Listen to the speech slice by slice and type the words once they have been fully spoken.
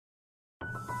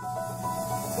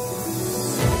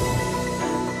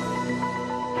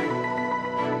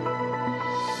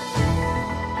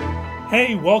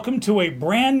Hey, welcome to a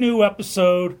brand new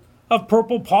episode of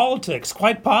Purple Politics,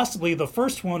 quite possibly the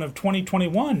first one of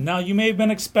 2021. Now, you may have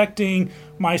been expecting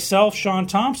myself, Sean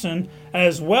Thompson,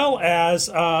 as well as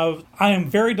I am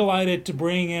very delighted to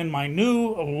bring in my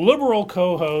new liberal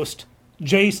co-host,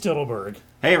 Jay Stittelberg.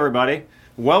 Hey, everybody.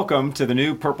 Welcome to the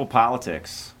new Purple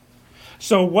Politics.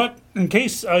 So in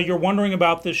case you're wondering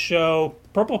about this show,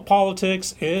 Purple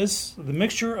Politics is the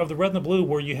mixture of the red and the blue,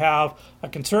 where you have a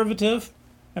conservative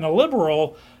and a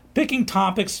liberal picking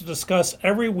topics to discuss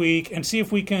every week and see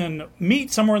if we can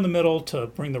meet somewhere in the middle to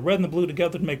bring the red and the blue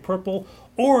together to make purple,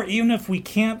 or even if we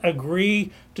can't agree,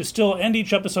 to still end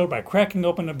each episode by cracking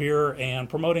open a beer and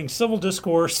promoting civil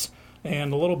discourse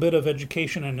and a little bit of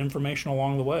education and information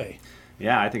along the way.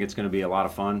 Yeah, I think it's going to be a lot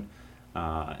of fun,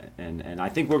 and I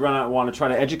think we're going to want to try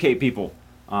to educate people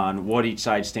on what each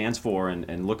side stands for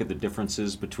and look at the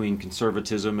differences between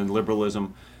conservatism and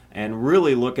liberalism, and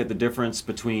really look at the difference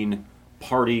between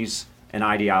parties and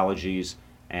ideologies.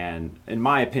 And in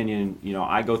my opinion,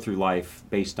 I go through life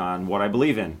based on what I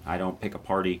believe in. I don't pick a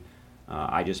party.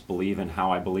 I just believe in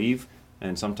how I believe.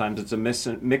 And sometimes it's a mix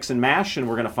and mash, and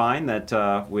we're going to find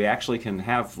that we actually can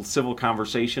have civil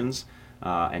conversations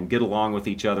and get along with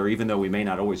each other, even though we may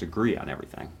not always agree on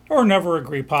everything. Or never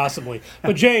agree, possibly.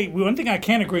 But Jay, one thing I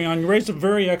can agree on, you raised a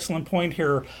very excellent point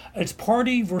here. It's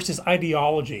party versus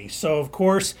ideology. So, of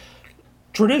course,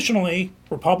 traditionally,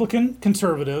 Republican,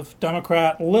 conservative,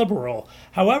 Democrat, liberal.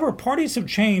 However, parties have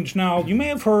changed. Now, you may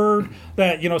have heard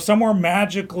that, somewhere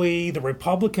magically the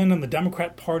Republican and the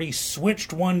Democrat Party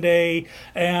switched one day,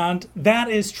 and that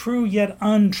is true yet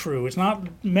untrue. It's not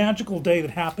a magical day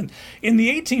that happened. In the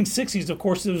 1860s, of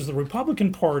course, it was the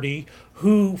Republican Party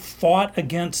who fought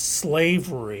against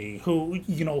slavery,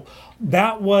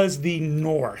 that was the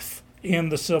North in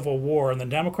the Civil War, and the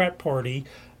Democrat Party,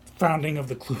 founding of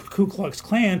the Ku Klux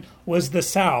Klan, was the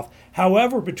South.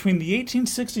 However, between the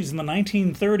 1860s and the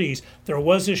 1930s, there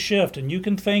was a shift, and you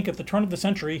can thank, at the turn of the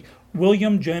century,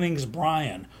 William Jennings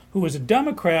Bryan, who was a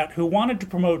Democrat who wanted to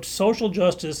promote social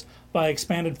justice by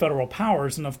expanded federal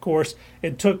powers, and of course,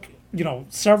 it took,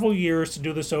 several years to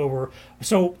do this over.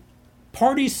 So,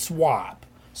 parties swap.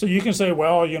 So you can say,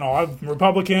 well, I'm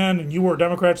Republican, and you were a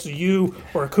Democrat, so you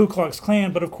were a Ku Klux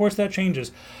Klan, but of course that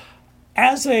changes.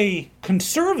 As a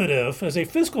conservative, as a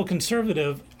fiscal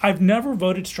conservative, I've never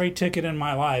voted straight ticket in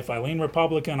my life. I lean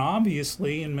Republican,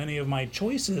 obviously, in many of my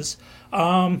choices.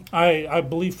 I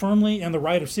believe firmly in the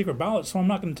right of secret ballots, so I'm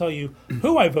not going to tell you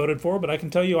who I voted for, but I can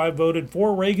tell you I voted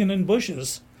for Reagan and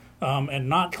Bush's and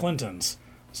not Clinton's.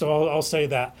 So I'll say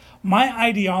that. My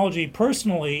ideology,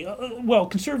 personally,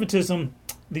 conservatism,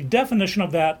 the definition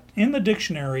of that in the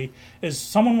dictionary is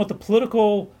someone with a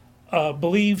political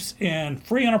believes in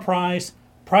free enterprise,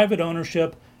 private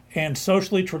ownership, and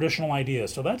socially traditional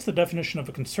ideas. So that's the definition of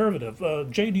a conservative.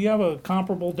 Jay, do you have a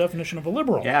comparable definition of a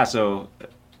liberal? Yeah, so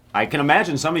I can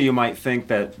imagine some of you might think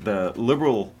that the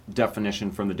liberal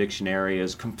definition from the dictionary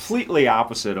is completely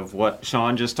opposite of what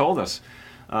Sean just told us.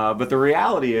 But the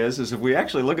reality is if we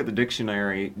actually look at the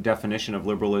dictionary definition of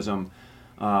liberalism,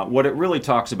 what it really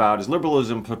talks about is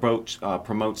liberalism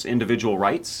promotes individual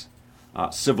rights,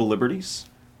 civil liberties,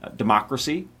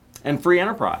 democracy, and free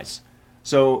enterprise.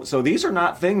 So these are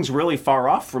not things really far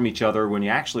off from each other when you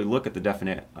actually look at the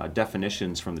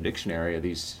definitions from the dictionary of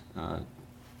these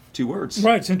two words.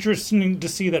 Right. It's interesting to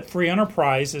see that free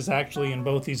enterprise is actually in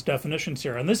both these definitions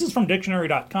here. And this is from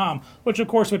dictionary.com, which, of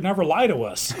course, would never lie to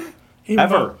us.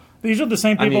 Ever. These are the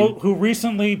same people who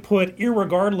recently put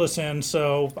irregardless in,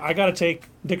 so I got to take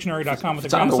dictionary.com with a grain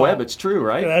of salt. It's on the web. It's true,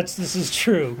 right? This is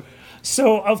true.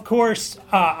 So, of course,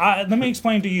 let me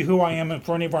explain to you who I am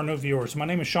for any of our new viewers. My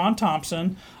name is Sean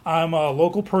Thompson. I'm a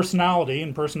local personality,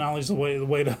 and personality is the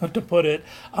way to put it.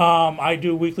 I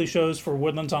do weekly shows for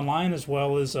Woodlands Online as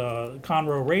well as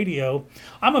Conroe Radio.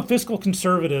 I'm a fiscal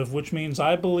conservative, which means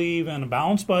I believe in a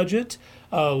balanced budget,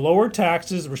 lower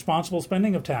taxes, responsible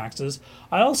spending of taxes.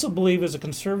 I also believe as a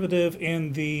conservative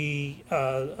in the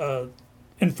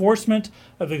enforcement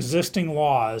of existing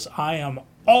laws. I am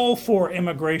all for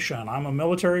immigration. I'm a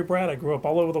military brat. I grew up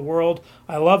all over the world.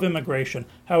 I love immigration.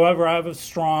 However, I have a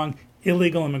strong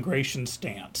illegal immigration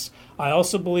stance. I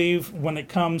also believe when it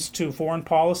comes to foreign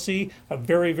policy, a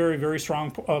very, very, very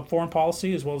strong foreign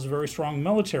policy as well as a very strong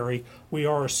military. We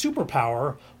are a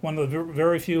superpower, one of the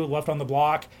very few left on the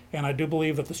block, and I do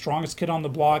believe that the strongest kid on the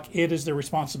block, it is their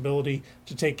responsibility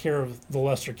to take care of the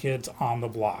lesser kids on the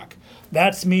block.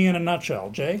 That's me in a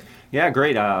nutshell. Jay? Yeah,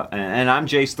 great. And I'm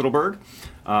Jay Stittelberg.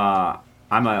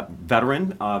 I'm a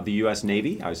veteran of the U.S.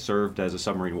 Navy. I served as a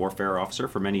submarine warfare officer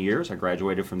for many years. I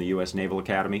graduated from the U.S. Naval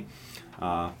Academy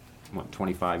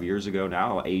 25 years ago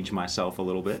now. I'll age myself a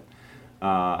little bit.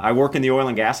 I work in the oil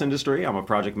and gas industry. I'm a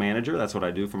project manager. That's what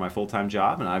I do for my full-time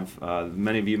job. And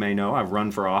many of you may know, I've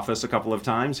run for office a couple of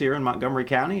times here in Montgomery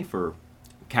County for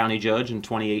county judge in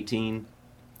 2018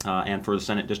 and for the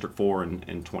Senate District 4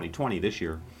 in 2020 this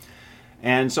year.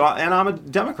 And I'm a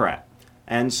Democrat.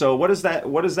 And so what does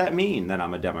that mean that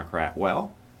I'm a Democrat?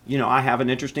 Well, I have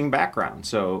an interesting background.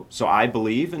 So I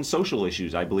believe in social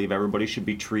issues. I believe everybody should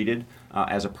be treated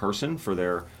as a person for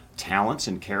their talents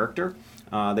and character.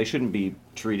 They shouldn't be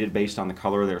treated based on the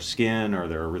color of their skin or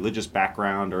their religious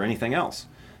background or anything else.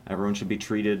 Everyone should be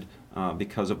treated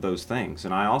because of those things.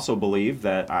 And I also believe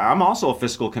that I'm also a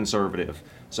fiscal conservative.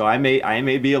 So I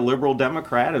may be a liberal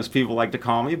Democrat, as people like to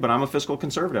call me, but I'm a fiscal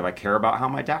conservative. I care about how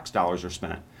my tax dollars are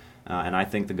spent. And I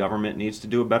think the government needs to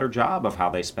do a better job of how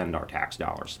they spend our tax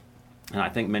dollars. And I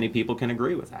think many people can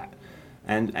agree with that.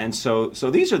 And so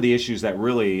these are the issues that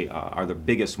really are the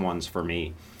biggest ones for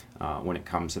me. When it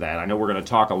comes to that. I know we're going to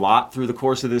talk a lot through the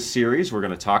course of this series. We're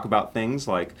going to talk about things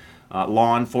like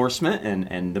law enforcement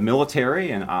and the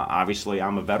military, and obviously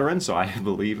I'm a veteran, so I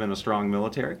believe in a strong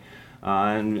military.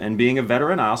 And being a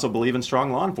veteran, I also believe in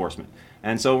strong law enforcement.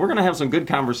 And so we're going to have some good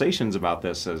conversations about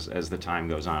this as the time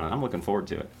goes on, and I'm looking forward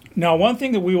to it. Now, one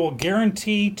thing that we will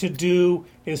guarantee to do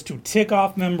is to tick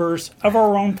off members of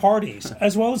our own parties,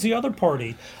 as well as the other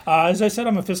party. As I said,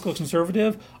 I'm a fiscal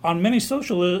conservative. On many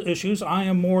social issues, I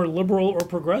am more liberal or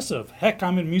progressive. Heck,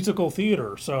 I'm in musical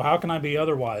theater, so how can I be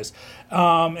otherwise?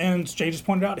 And as Jay just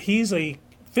pointed out, he's a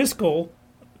fiscal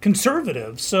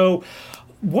conservative. So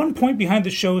one point behind the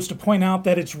show is to point out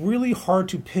that it's really hard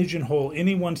to pigeonhole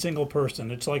any one single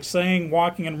person. It's like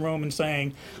walking in a room and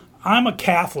saying, I'm a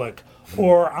Catholic,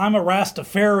 or I'm a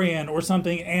Rastafarian, or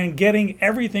something, and getting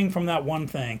everything from that one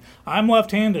thing. I'm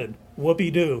left-handed.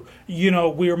 Whoopee-doo.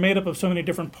 We are made up of so many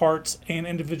different parts and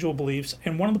individual beliefs,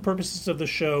 and one of the purposes of the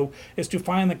show is to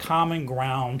find the common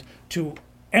ground to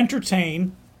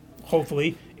entertain,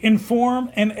 hopefully,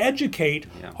 inform, and educate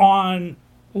on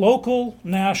local,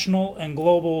 national, and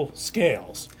global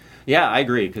scales. Yeah, I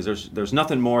agree, because there's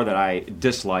nothing more that I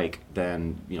dislike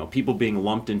than people being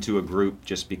lumped into a group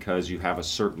just because you have a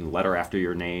certain letter after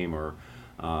your name or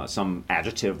some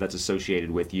adjective that's associated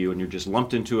with you, and you're just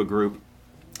lumped into a group,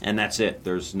 and that's it.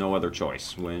 There's no other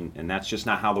choice, and that's just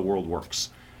not how the world works.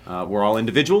 We're all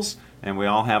individuals, and we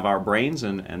all have our brains,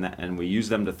 and we use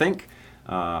them to think,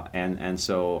 and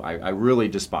so I really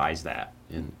despise that.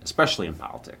 Especially in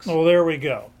politics. Well, there we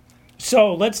go.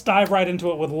 So let's dive right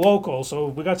into it with local. So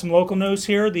we got some local news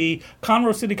here. The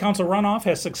Conroe City Council runoff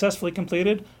has successfully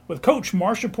completed, with Coach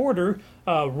Marcia Porter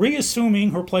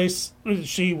reassuming her place.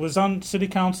 She was on City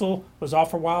Council, was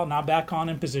off for a while, now back on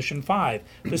in position 5.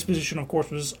 This position, of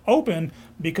course, was open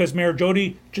because Mayor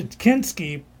Jody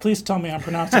Jadkinski, please tell me I'm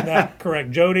pronouncing that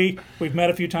correct. Jody, we've met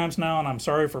a few times now, and I'm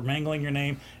sorry for mangling your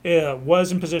name,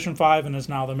 was in position 5 and is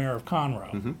now the mayor of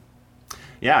Conroe. Mm-hmm.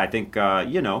 Yeah, I think,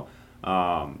 Conroe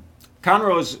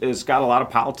has got a lot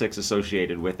of politics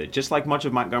associated with it, just like much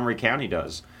of Montgomery County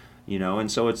does.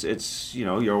 And so it's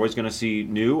you're always going to see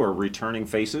new or returning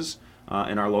faces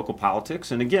in our local politics.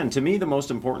 And again, to me, the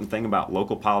most important thing about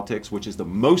local politics, which is the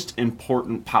most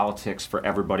important politics for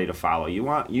everybody to follow, you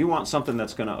want something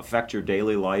that's going to affect your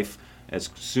daily life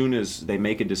as soon as they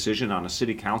make a decision on a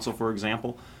city council, for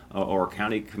example, or a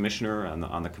county commissioner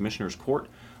on the commissioner's court.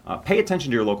 Pay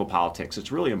attention to your local politics.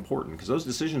 It's really important because those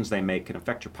decisions they make can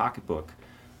affect your pocketbook,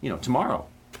 tomorrow,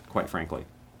 quite frankly.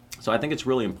 So I think it's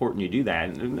really important you do that.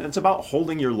 And it's about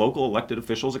holding your local elected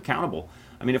officials accountable.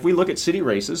 I mean, if we look at city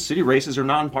races are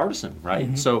nonpartisan,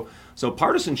 right? Mm-hmm. So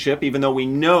partisanship, even though we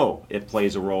know it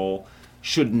plays a role,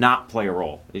 should not play a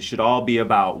role. It should all be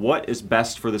about what is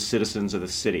best for the citizens of the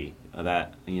city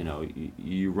that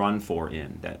you run for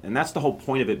and that's the whole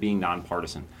point of it being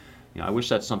nonpartisan. I wish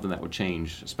that's something that would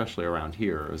change, especially around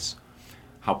here, is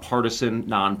how partisan,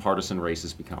 nonpartisan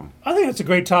races become. I think that's a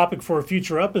great topic for a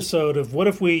future episode of what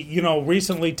if we,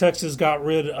 recently Texas got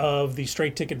rid of the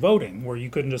straight ticket voting, where you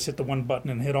couldn't just hit the one button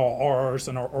and hit all R's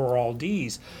or all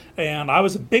D's. And I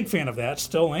was a big fan of that,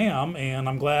 still am, and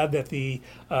I'm glad that the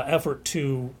effort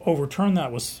to overturn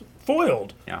that was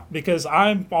foiled. Yeah. Because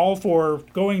I'm all for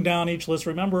going down each list.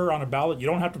 Remember, on a ballot, you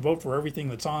don't have to vote for everything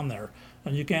that's on there.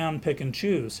 And you can pick and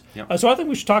choose. Yep. So I think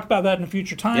we should talk about that in a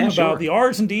future time, about the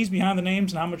R's and D's behind the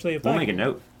names and how much they affect. We'll make a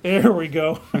note. There we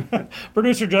go.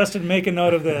 Producer Justin, make a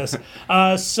note of this.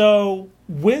 So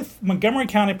with Montgomery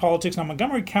County politics, now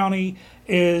Montgomery County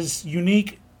is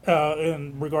unique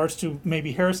in regards to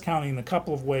maybe Harris County in a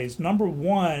couple of ways. Number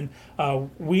one,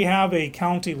 we have a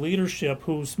county leadership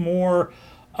who's more,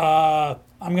 I'm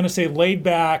going to say, laid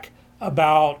back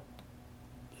about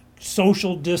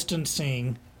social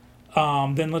distancing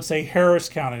Then let's say Harris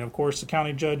County. Of course, the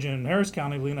county judge in Harris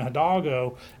County, Lena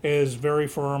Hidalgo, is very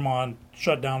firm on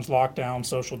shutdowns, lockdowns,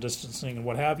 social distancing, and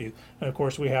what have you. And of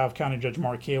course, we have County Judge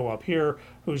Mark Keough up here,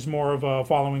 who's more of a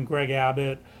following Greg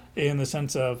Abbott in the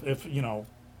sense of, if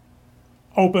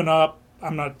open up.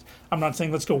 I'm not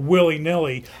saying let's go willy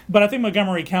nilly, but I think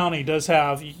Montgomery County does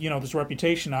have this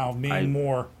reputation now of being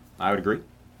more. I would agree.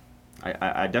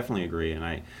 I definitely agree, and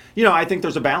I think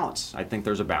there's a balance. I think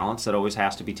there's a balance that always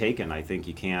has to be taken. I think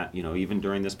you can't, even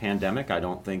during this pandemic, I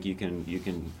don't think you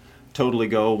can totally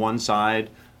go one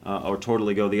side or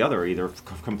totally go the other, either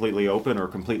completely open or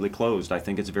completely closed. I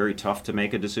think it's very tough to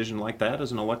make a decision like that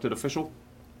as an elected official,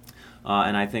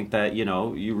 and I think that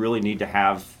you really need to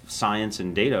have science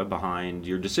and data behind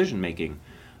your decision making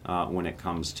when it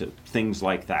comes to things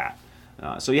like that.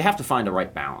 So you have to find the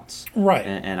right balance, right?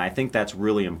 And I think that's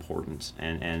really important.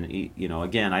 And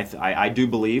again, I do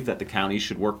believe that the counties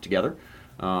should work together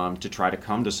to try to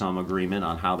come to some agreement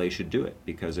on how they should do it.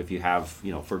 Because if you have,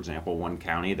 for example, one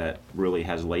county that really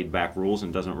has laid back rules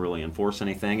and doesn't really enforce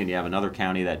anything, and you have another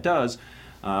county that does,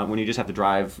 when you just have to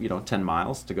drive 10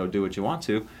 miles to go do what you want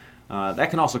to. That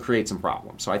can also create some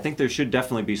problems. So I think there should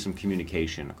definitely be some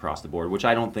communication across the board, which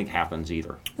I don't think happens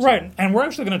either. Right, and we're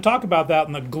actually going to talk about that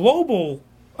in the global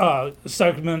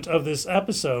segment of this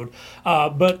episode.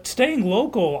 But staying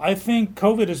local, I think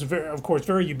COVID is, of course,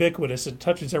 very ubiquitous. It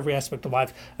touches every aspect of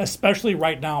life, especially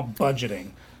right now,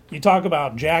 budgeting. You talk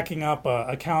about jacking up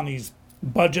a county's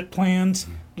budget plans,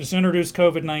 just introduce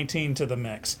COVID-19 to the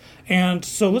mix. And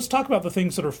so let's talk about the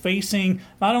things that are facing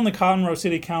not only Conroe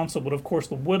City Council, but of course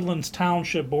the Woodlands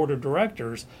Township Board of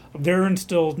Directors. They're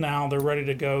instilled now, they're ready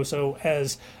to go. So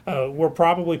as we're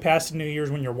probably past New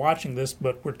Year's when you're watching this,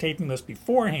 but we're taping this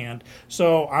beforehand.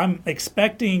 So I'm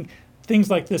expecting things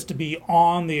like this to be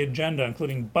on the agenda,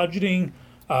 including budgeting,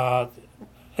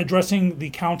 addressing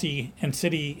the county and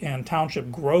city and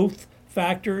township growth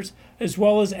factors, as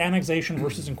well as annexation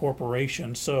versus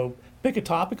incorporation. So pick a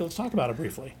topic. Let's talk about it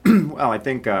briefly. Well, I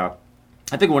think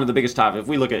one of the biggest topics, if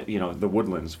we look at the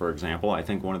Woodlands, for example, I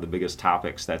think one of the biggest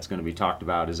topics that's going to be talked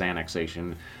about is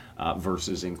annexation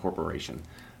versus incorporation.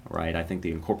 Right? I think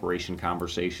the incorporation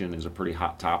conversation is a pretty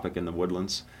hot topic in the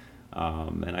Woodlands.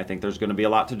 And I think there's going to be a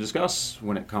lot to discuss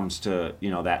when it comes to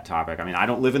that topic. I mean, I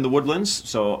don't live in the Woodlands,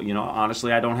 so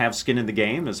honestly, I don't have skin in the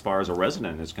game as far as a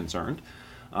resident is concerned.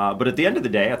 But at the end of the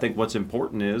day, I think what's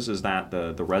important is that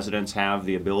the residents have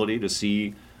the ability to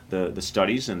see the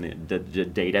studies and the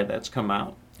data that's come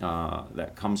out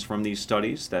that comes from these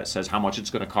studies that says how much it's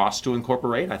going to cost to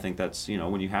incorporate. I think that's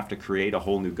when you have to create a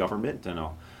whole new government and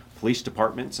police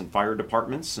departments and fire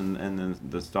departments and then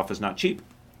the stuff is not cheap.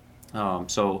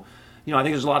 So I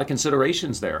think there's a lot of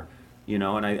considerations there. And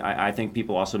I think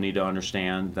people also need to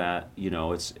understand that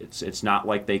it's not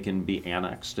like they can be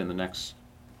annexed in the next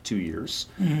 2 years.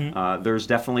 Mm-hmm. There's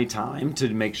definitely time to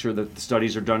make sure that the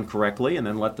studies are done correctly and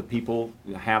then let the people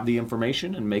have the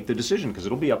information and make the decision, because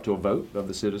it'll be up to a vote of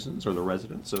the citizens or the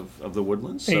residents of the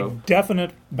Woodlands. A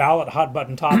definite ballot hot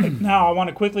button topic. Now, I want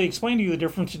to quickly explain to you the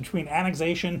difference between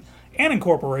annexation and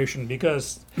incorporation,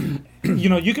 because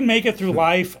you can make it through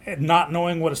life not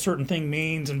knowing what a certain thing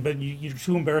means, but you're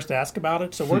too embarrassed to ask about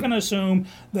it. So we're going to assume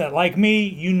that, like me,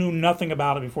 you knew nothing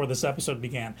about it before this episode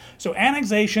began. So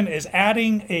annexation is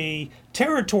adding a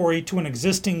territory to an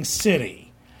existing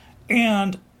city,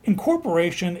 and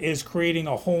incorporation is creating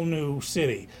a whole new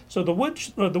city. So the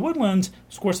Woodlands,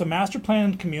 of course, a master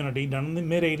planned community done in the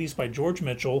mid-'80s by George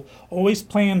Mitchell, always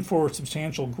planned for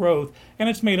substantial growth, and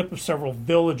it's made up of several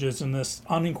villages in this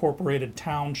unincorporated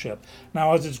township.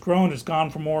 Now, as it's grown, it's gone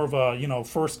from more of a,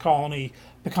 first colony,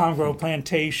 pecan grove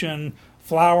plantation,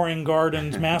 flowering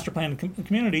gardens, master planned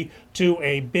community, to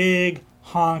a big,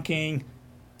 honking,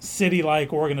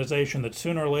 city-like organization that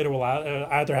sooner or later will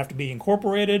either have to be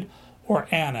incorporated or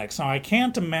annex. Now, I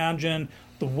can't imagine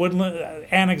the Woodland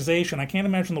annexation. I can't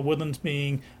imagine the Woodlands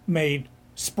being made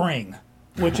spring,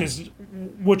 which is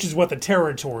what the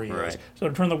territory is. Right. So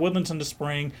to turn the Woodlands into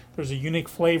spring, there's a unique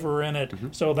flavor in it. Mm-hmm.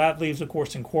 So that leaves, of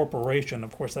course, incorporation.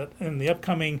 Of course, that in the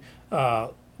upcoming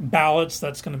ballots,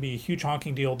 that's going to be a huge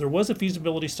honking deal. There was a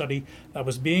feasibility study that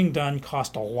was being done,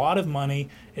 cost a lot of money.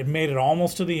 It made it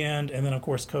almost to the end, and then, of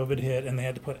course, COVID hit, and they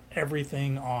had to put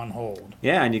everything on hold.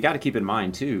 Yeah, and you got to keep in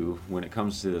mind, too, when it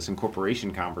comes to this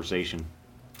incorporation conversation,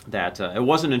 that it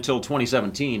wasn't until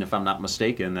 2017, if I'm not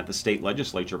mistaken, that the state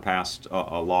legislature passed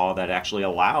a law that actually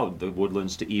allowed the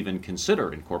Woodlands to even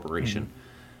consider incorporation. Mm-hmm.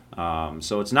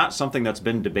 So it's not something that's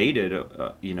been debated,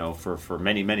 for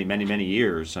many, many, many, many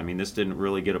years. I mean, this didn't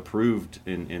really get approved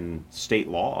in state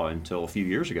law until a few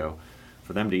years ago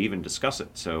for them to even discuss it.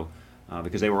 So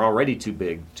because they were already too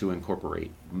big to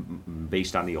incorporate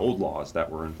based on the old laws that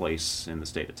were in place in the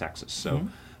state of Texas.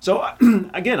 So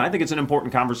again, I think it's an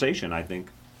important conversation. I think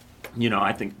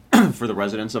for the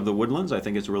residents of the Woodlands, I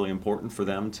think it's really important for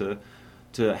them to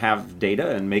have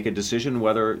data and make a decision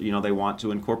whether they want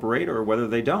to incorporate or whether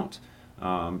they don't.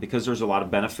 Because there's a lot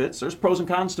of benefits. There's pros and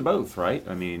cons to both, right?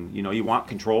 I mean, you want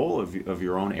control of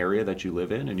your own area that you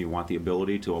live in, and you want the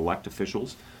ability to elect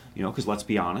officials. Because let's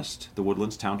be honest, the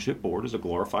Woodlands Township Board is a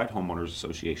glorified homeowners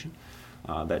association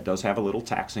that does have a little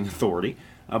taxing authority,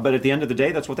 but at the end of the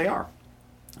day, that's what they are.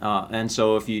 And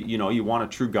so, if you want a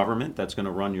true government that's going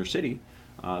to run your city,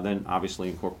 then obviously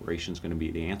incorporation is going to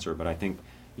be the answer. But I think,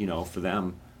 for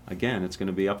them, again, it's going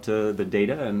to be up to the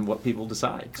data and what people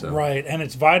decide. So. Right, and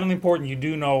it's vitally important you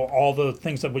do know all the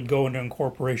things that would go into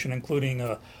incorporation,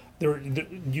 including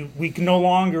we can no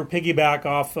longer piggyback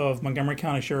off of Montgomery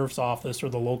County Sheriff's Office or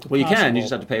the local Well, you constable. can. You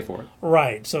just have to pay for it.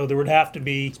 Right, so there would have to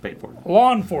be It's paid for.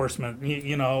 law enforcement.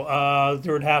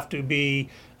 There would have to be,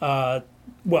 it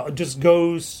just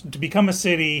goes to become a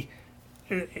city.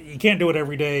 You can't do it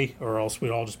every day, or else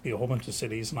we'd all just be a whole bunch of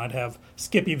cities, and I'd have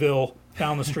Skippyville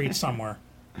down the street somewhere.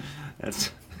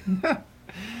 That's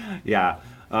yeah,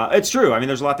 it's true. I mean,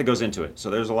 there's a lot that goes into it. So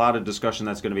there's a lot of discussion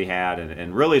that's going to be had,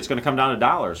 and really, it's going to come down to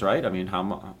dollars, right? I mean,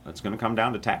 it's going to come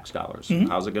down to tax dollars. Mm-hmm.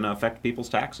 How's it going to affect people's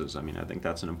taxes? I mean, I think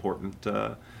that's an important.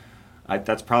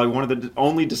 That's probably one of the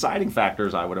only deciding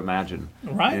factors, I would imagine,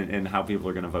 right, in how people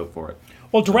are going to vote for it.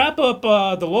 Well, to wrap up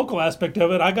the local aspect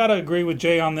of it, I got to agree with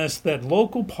Jay on this, that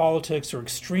local politics are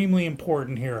extremely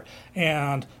important here.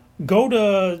 And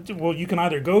you can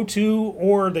either go to,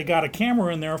 or they got a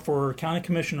camera in there for County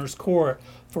Commissioner's Court,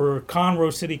 for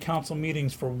Conroe City Council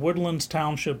meetings, for Woodlands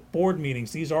Township Board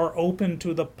meetings. These are open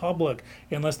to the public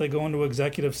unless they go into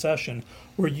executive session.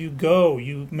 Where you go,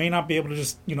 you may not be able to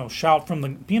just shout from the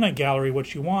peanut gallery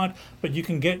what you want, but you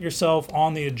can get yourself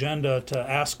on the agenda to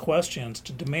ask questions,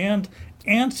 to demand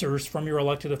answers from your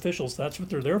elected officials. That's what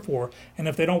they're there for. And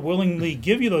if they don't willingly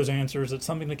give you those answers, it's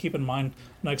something to keep in mind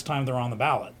next time they're on the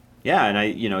ballot. Yeah,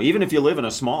 and even if you live in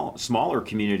a smaller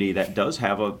community that does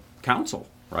have a council,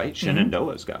 right?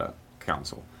 Shenandoah's got a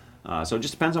council. So it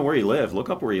just depends on where you live. Look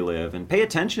up where you live and pay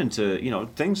attention to,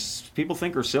 things people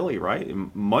think are silly, right?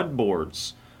 Mud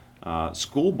boards,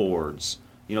 school boards,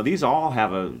 these all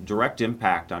have a direct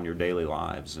impact on your daily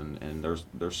lives, and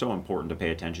they're so important to pay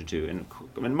attention to. And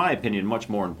in my opinion, much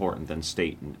more important than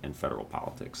state and federal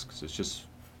politics, because it's just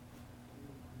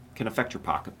can affect your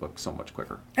pocketbook so much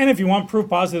quicker. And if you want proof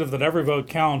positive that every vote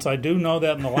counts, I do know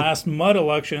that in the last mud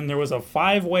election, there was a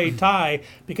 5-way tie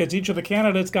because each of the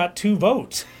candidates got 2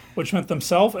 votes, which meant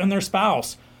themselves and their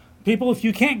spouse. People, if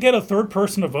you can't get a third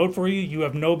person to vote for you, you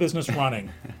have no business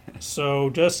running. So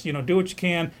just, do what you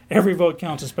can. Every vote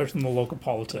counts, especially in the local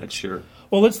politics. Sure.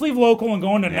 Well, let's leave local and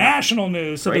go into national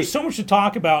news. So There's so much to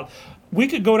talk about. We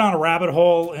could go down a rabbit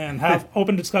hole and have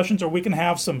open discussions, or we can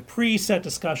have some preset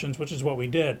discussions, which is what we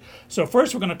did. So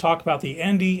first we're going to talk about the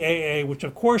NDAA, which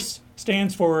of course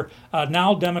stands for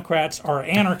Now Democrats Are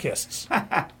Anarchists.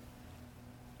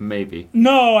 Maybe.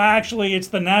 No, actually, it's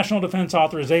the National Defense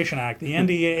Authorization Act, the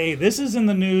NDAA. This is in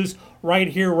the news right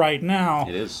here, right now.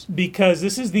 It is. Because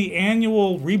this is the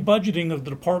annual rebudgeting of the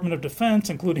Department of Defense,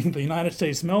 including the United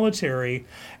States military.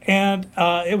 And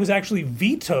it was actually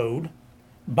vetoed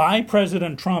by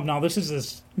President Trump. Now, this is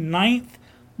his 9th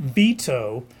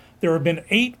veto. There have been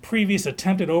 8 previous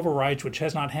attempted overrides, which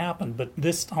has not happened. But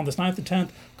on this 9th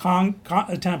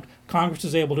attempt, Congress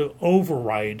is able to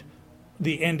override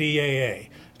the NDAA.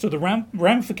 So the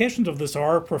ramifications of this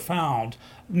are profound.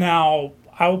 Now,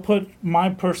 I will put my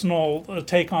personal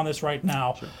take on this right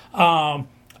now. Sure.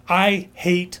 I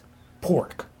hate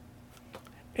pork.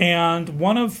 And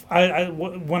when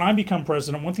I become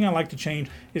president, one thing I like to change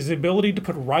is the ability to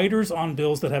put riders on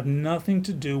bills that have nothing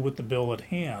to do with the bill at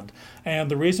hand. And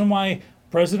the reason why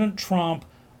President Trump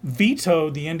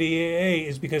vetoed the NDAA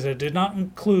is because it did not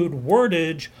include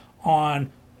wordage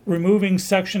on removing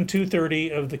Section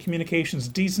 230 of the Communications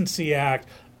Decency Act.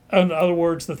 In other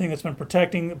words, the thing that's been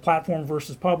protecting platform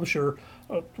versus publisher,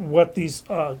 what these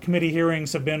committee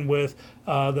hearings have been with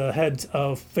the heads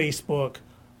of Facebook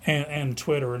and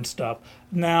Twitter and stuff.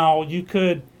 Now, you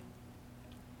could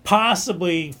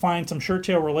possibly find some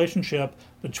shirt-tail relationship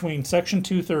between Section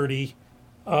 230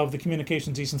 of the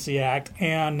Communications Decency Act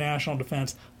and national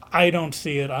defense. I don't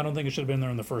see it. I don't think it should have been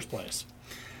there in the first place.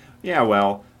 Yeah,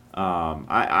 well,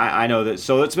 I know that.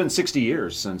 So it's been 60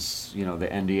 years since the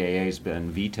NDAA has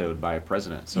been vetoed by a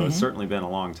president. So It's certainly been a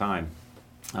long time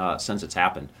since it's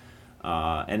happened.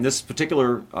 And this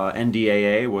particular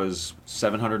NDAA was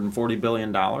 $740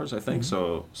 billion, I think,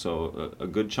 so a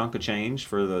good chunk of change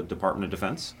for the Department of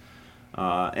Defense.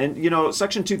 And,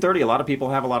 Section 230, a lot of people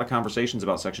have a lot of conversations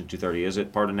about Section 230. Is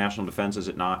it part of national defense? Is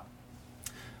it not?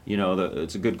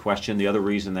 It's a good question. The other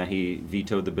reason that he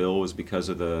vetoed the bill was because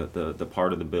of the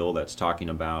part of the bill that's talking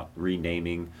about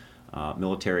renaming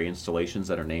military installations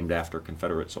that are named after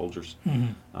Confederate soldiers.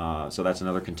 So that's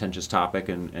another contentious topic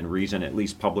and reason, at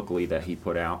least publicly, that he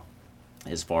put out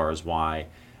as far as why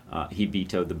he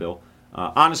vetoed the bill.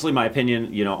 Honestly, my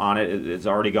opinion, on it's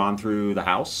already gone through the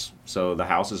House. So the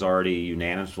House has already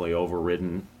unanimously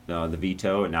overridden the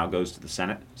veto and now goes to the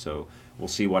Senate. So we'll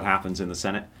see what happens in the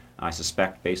Senate. I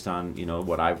suspect, based on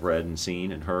what I've read and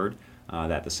seen and heard,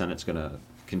 that the Senate's going to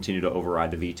continue to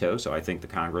override the veto. So I think the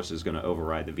Congress is going to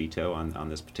override the veto on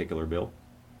this particular bill.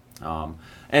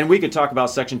 And we could talk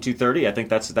about Section 230. I think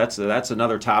that's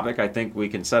another topic I think we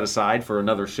can set aside for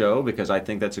another show, because I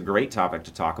think that's a great topic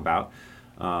to talk about.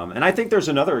 And I think there's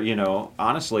another,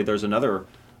 honestly, there's another,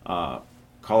 call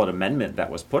it amendment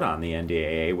that was put on the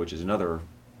NDAA, which is another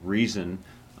reason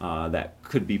that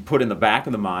could be put in the back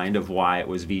of the mind of why it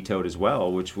was vetoed as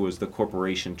well, which was the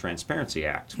Corporation Transparency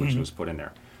Act, which was put in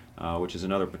there, which is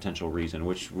another potential reason,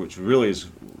 which really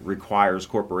requires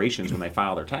corporations, when they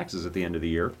file their taxes at the end of the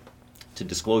year, to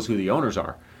disclose who the owners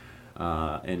are.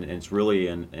 And it's really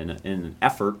an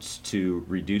effort to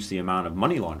reduce the amount of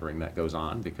money laundering that goes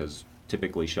on, because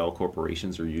typically shell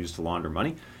corporations are used to launder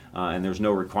money. And there's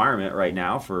no requirement right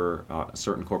now for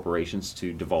certain corporations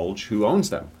to divulge who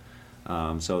owns them.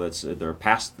 So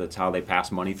that's how they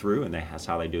pass money through, and that's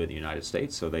how they do it in the United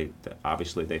States. So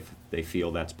they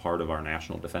feel that's part of our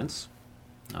national defense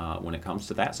when it comes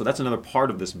to that. So that's another part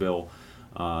of this bill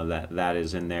that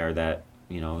is in there that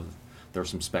there's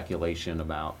some speculation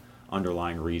about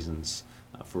underlying reasons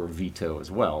for a veto as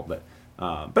well.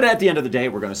 But at the end of the day,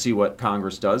 we're going to see what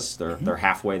Congress does. They're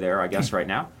halfway there, I guess, right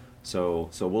now. So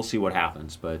we'll see what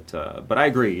happens. But I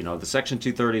agree. The Section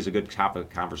 230 is a good topic of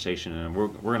conversation, and we're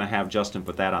going to have Justin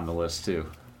put that on the list too.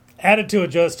 Add it to it,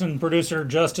 Justin. Producer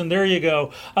Justin, there you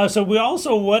go.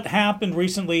 What happened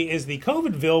recently is the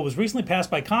COVID bill was recently passed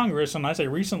by Congress, and I say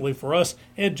recently for us,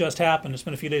 it just happened. It's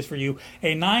been a few days for you.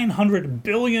 A $900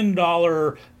 billion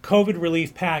COVID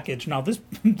relief package. Now, this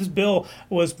bill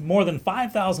was more than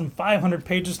 5,500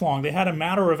 pages long. They had a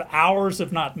matter of hours,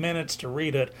 if not minutes, to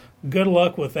read it. Good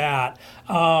luck with that.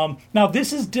 Now,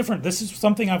 this is different. This is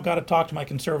something I've got to talk to my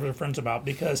conservative friends about,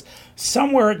 because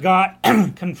somewhere it got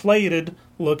conflated,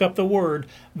 look up the word,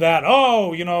 that,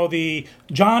 the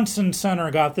Johnson Center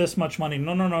got this much money.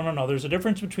 No. There's a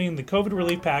difference between the COVID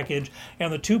relief package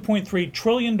and the $2.3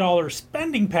 trillion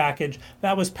spending package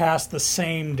that was passed the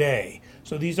same day.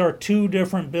 So these are two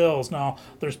different bills. Now,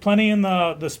 there's plenty in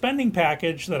the spending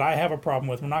package that I have a problem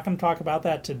with. We're not going to talk about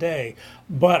that today.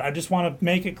 But I just want to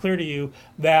make it clear to you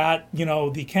that,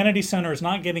 the Kennedy Center is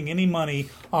not getting any money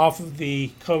off of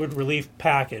the COVID relief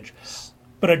package.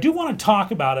 But I do want to talk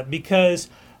about it, because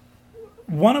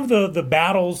one of the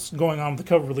battles going on with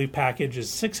the COVID relief package is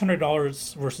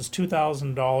 $600 versus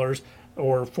 $2,000,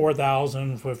 or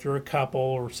 $4,000 if you're a couple,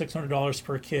 or $600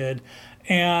 per kid.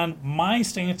 And my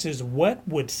stance is, what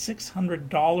would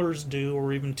 $600 do,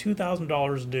 or even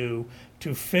 $2,000 do,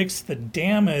 to fix the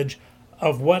damage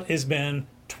of what has been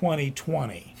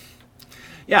 2020?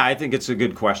 Yeah, I think it's a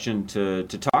good question to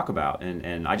talk about.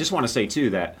 And I just want to say,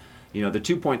 too, that the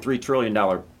 $2.3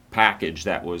 trillion package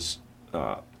that was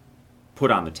put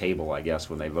on the table, I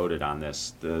guess, when they voted on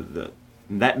this,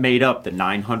 that made up the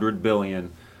 $900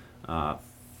 billion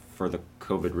for the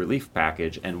COVID relief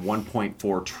package, and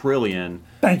 $1.4 trillion.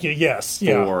 Thank you. Yes.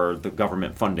 For the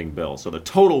government funding bill. So the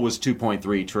total was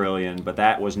 $2.3 trillion, but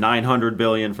that was $900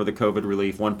 billion for the COVID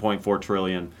relief, $1.4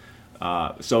 trillion.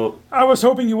 So I was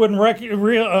hoping you wouldn't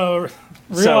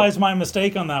realize my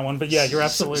mistake on that one, but yeah, you're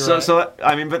absolutely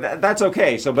right. But that's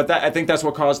okay. I think that's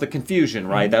what caused the confusion,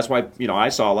 right? Mm-hmm. That's why I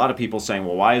saw a lot of people saying,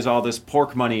 "Well, why is all this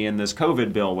pork money in this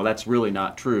COVID bill?" Well, that's really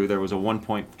not true. There was a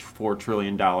 $1.4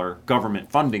 trillion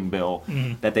government funding bill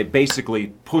that they basically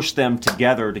pushed them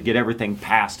together to get everything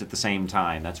passed at the same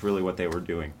time. That's really what they were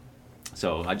doing.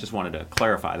 So I just wanted to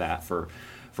clarify that for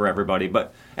everybody.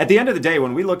 But at the end of the day,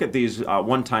 when we look at these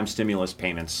one-time stimulus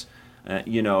payments,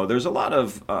 there's a lot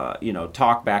of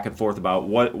talk back and forth about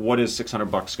what is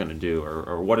 $600 going to do,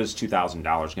 or what is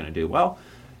 $2,000 going to do. Well,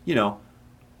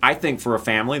 I think for a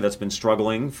family that's been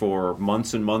struggling for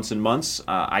months and months and months,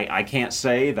 I can't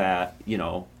say that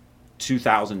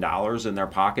 $2,000 in their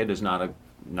pocket is not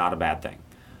a bad thing.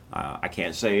 I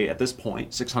can't say at this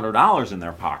point $600 in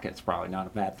their pocket is probably not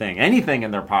a bad thing. Anything in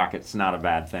their pocket is not a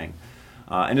bad thing.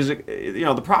 And is it,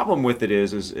 the problem with it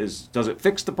is does it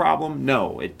fix the problem?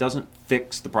 No, it doesn't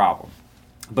fix the problem.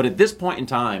 But at this point in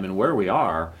time and where we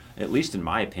are, at least in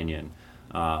my opinion,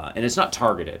 and it's not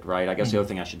targeted, right? I guess the other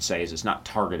thing I should say is it's not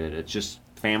targeted. It's just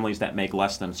families that make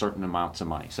less than certain amounts of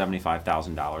money,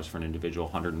 $75,000 for an individual,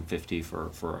 $150,000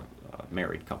 for a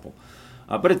married couple.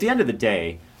 But at the end of the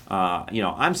day,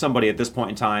 I'm somebody at this point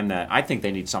in time that I think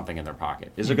they need something in their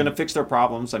pocket. Is it going to fix their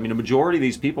problems? I mean, a majority of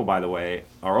these people, by the way,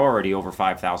 are already over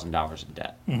 $5,000 in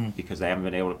debt because they haven't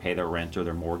been able to pay their rent or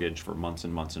their mortgage for months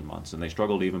and months and months, and they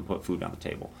struggle to even put food on the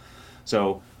table.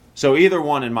 So either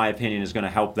one, in my opinion, is going to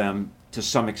help them to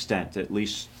some extent, at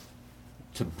least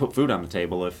to put food on the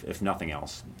table, if nothing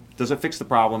else. Does it fix the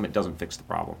problem? It doesn't fix the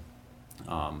problem.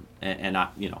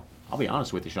 I'll be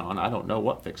honest with you, Sean, I don't know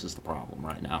what fixes the problem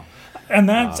right now. And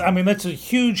that's a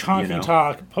huge honking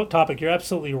topic. You're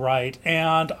absolutely right.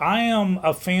 And I am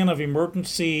a fan of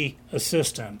emergency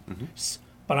assistance,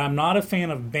 but I'm not a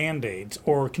fan of Band-Aids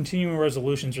or continuing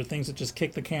resolutions or things that just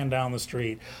kick the can down the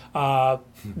street.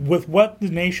 With what the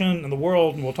nation and the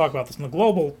world, and we'll talk about this in the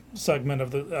global segment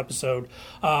of the episode,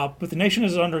 but the nation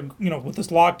is under, with this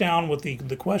lockdown, with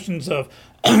the questions of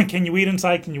can you eat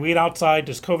inside, can you eat outside,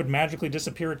 does COVID magically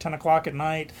disappear at 10 o'clock at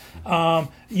night?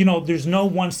 There's no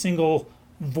one single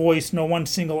voice, no one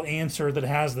single answer that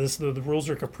has this. The rules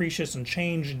are capricious and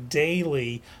change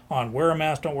daily on wear a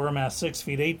mask, don't wear a mask, 6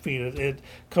 feet, 8 feet.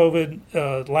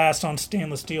 COVID lasts on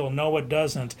stainless steel. No, it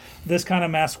doesn't. This kind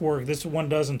of mask work. This one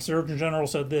doesn't. Surgeon General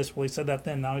said this. Well, he said that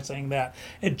then. Now he's saying that.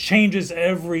 It changes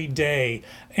every day.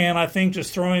 And I think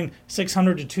just throwing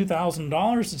 $600 to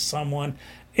 $2,000 at someone,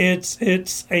 it's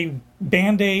a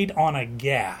Band-Aid on a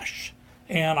gash.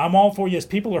 And I'm all for, yes,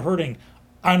 people are hurting.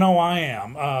 I know I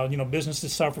am. Business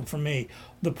has suffered from me.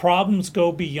 The problems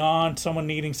go beyond someone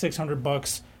needing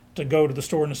 $600 to go to the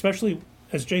store, and especially,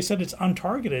 as Jay said, it's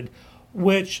untargeted,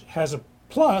 which has a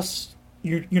plus.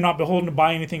 You're not beholden to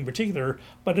buy anything particular,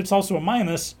 but it's also a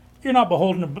minus. You're not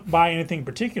beholden to buy anything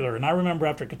particular. And I remember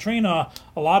after Katrina,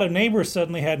 a lot of neighbors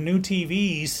suddenly had new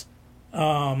TVs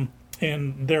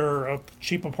in their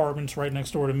cheap apartments right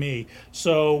next door to me.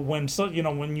 So when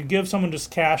you give someone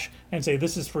just cash and say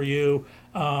this is for you,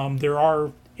 there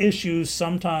are issues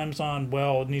sometimes on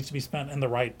it needs to be spent in the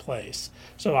right place.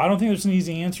 So I don't think there's an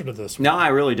easy answer to this one. No, I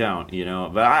really don't.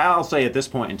 But I'll say at this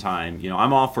point in time,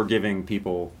 I'm all for giving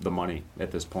people the money at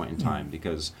this point in time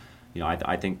because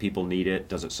I think people need it.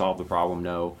 Does it solve the problem?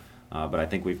 No, but I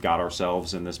think we've got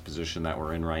ourselves in this position that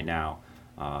we're in right now.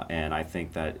 And I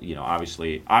think that,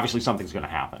 obviously something's going to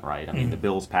happen, right? I mean, the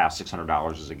bill's passed,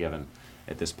 $600 is a given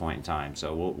at this point in time.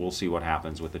 So we'll see what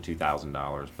happens with the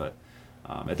 $2,000. But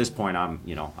at this point,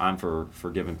 I'm for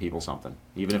giving people something.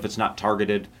 Even if it's not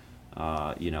targeted,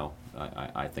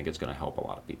 I think it's going to help a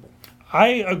lot of people. I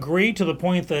agree to the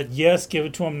point that, yes, give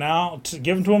it to them now,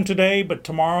 give it to them today, but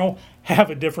tomorrow have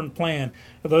a different plan.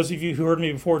 For those of you who heard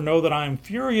me before know that I'm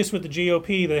furious with the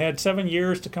GOP. They had 7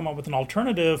 years to come up with an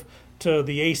alternative to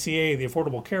the ACA, the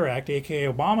Affordable Care Act, aka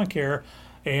Obamacare,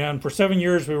 and for 7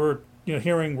 years we were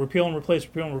hearing repeal and replace.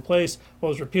 Well, it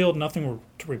was repealed, nothing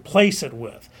to replace it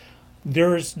with.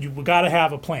 We've got to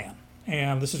have a plan.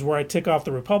 And this is where I tick off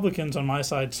the Republicans on my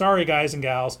side. Sorry, guys and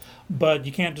gals, but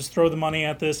you can't just throw the money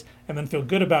at this and then feel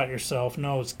good about yourself.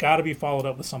 No, it's got to be followed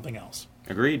up with something else.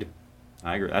 Agreed.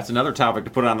 I agree. That's another topic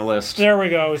to put on the list. There we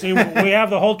go. See, we have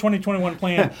the whole 2021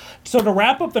 plan. So to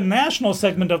wrap up the national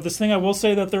segment of this thing, I will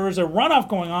say that there is a runoff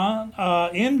going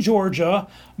on in Georgia.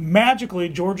 Magically,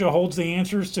 Georgia holds the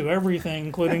answers to everything,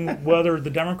 including whether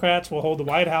the Democrats will hold the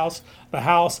White House, the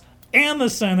House, and the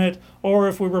Senate, or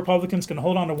if we Republicans can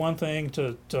hold on to one thing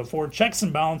to afford checks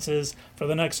and balances for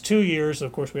the next 2 years.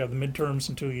 Of course, we have the midterms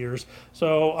in 2 years.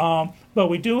 So, but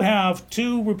we do have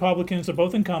two Republicans, they're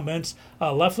both incumbents,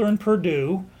 Loeffler and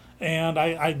Perdue, and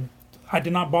I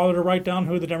did not bother to write down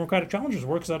who the Democratic challengers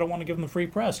were because I don't want to give them the free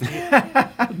press.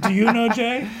 Do you know,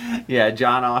 Jay? Yeah,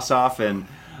 Jon Ossoff and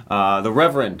the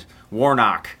Reverend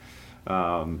Warnock.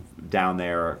 Down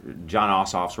there, Jon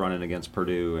Ossoff's running against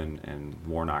Perdue and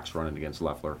Warnock's running against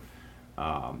Loeffler.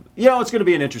 It's going to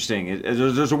be an interesting.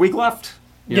 There's a week left.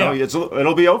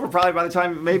 It'll be over probably by the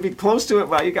time, maybe close to it.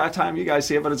 By you guys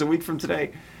see it, but it's a week from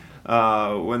today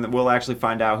when we'll actually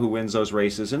find out who wins those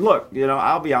races. And look,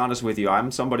 I'll be honest with you.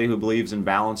 I'm somebody who believes in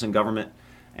balance in government,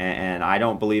 and I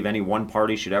don't believe any one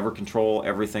party should ever control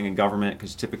everything in government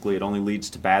because typically it only leads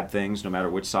to bad things, no matter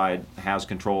which side has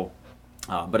control.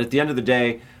 But at the end of the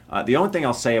day, the only thing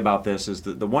I'll say about this is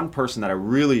the one person that I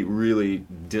really, really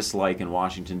dislike in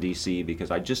Washington, D.C.,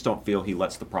 because I just don't feel he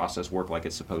lets the process work like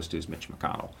it's supposed to, is Mitch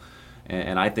McConnell.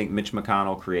 And I think Mitch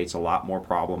McConnell creates a lot more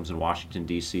problems in Washington,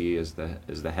 D.C. as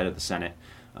the head of the Senate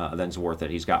than's worth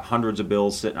it. He's got hundreds of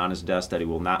bills sitting on his desk that he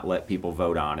will not let people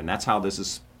vote on, and that's how this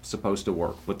is supposed to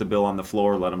work. Put the bill on the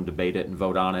floor, let them debate it and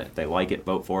vote on it. If they like it,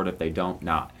 vote for it. If they don't,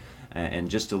 not. And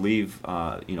just to leave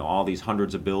all these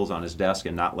hundreds of bills on his desk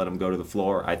and not let them go to the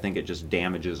floor, I think it just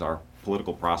damages our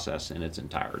political process in its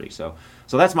entirety. So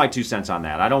that's my 2 cents on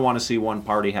that. I don't want to see one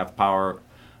party have power,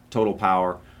 total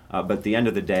power. But at the end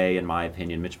of the day, in my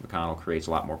opinion, Mitch McConnell creates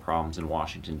a lot more problems in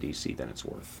Washington, D.C. than it's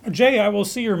worth. Jay, I will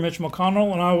see your Mitch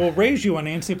McConnell, and I will raise you on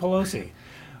Nancy Pelosi.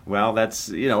 Well,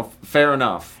 that's, fair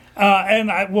enough.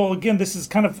 Again, this is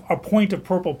kind of a point of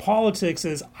purple politics,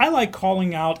 is I like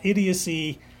calling out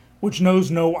idiocy which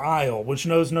knows no aisle, which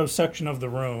knows no section of the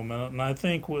room. And I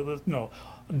think with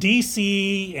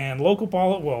D.C. and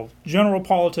general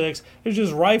politics is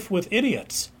just rife with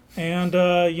idiots. And,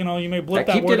 you may blip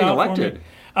that word out elected.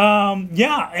 For me.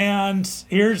 And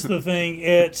here's the thing.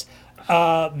 It's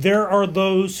there are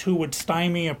those who would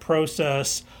stymie a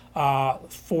process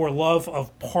for love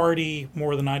of party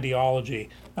more than ideology.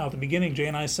 Now, at the beginning, Jay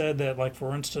and I said that, like,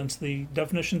 for instance, the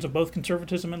definitions of both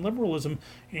conservatism and liberalism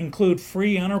include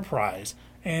free enterprise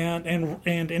and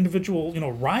individual,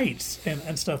 rights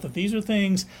and stuff, that these are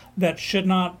things that should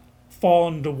not fall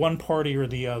into one party or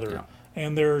the other. Yeah.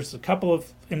 And there's a couple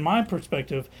of, in my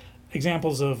perspective,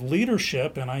 examples of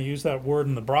leadership, and I use that word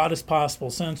in the broadest possible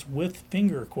sense with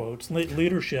finger quotes,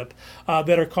 leadership,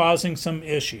 that are causing some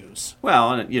issues.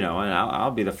 Well, and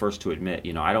I'll be the first to admit,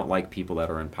 I don't like people that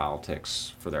are in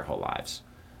politics for their whole lives.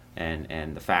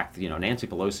 And the fact, Nancy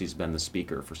Pelosi's been the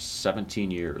speaker for 17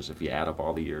 years, if you add up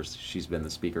all the years she's been the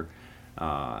speaker.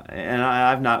 And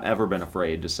I've not ever been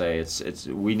afraid to say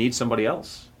we need somebody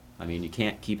else. I mean, you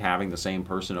can't keep having the same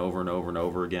person over and over and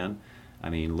over again. I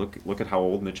mean, look at how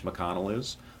old Mitch McConnell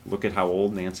is. Look at how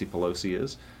old Nancy Pelosi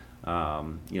is.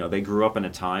 They grew up in a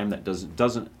time that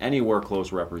doesn't anywhere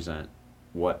close represent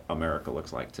what America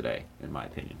looks like today, in my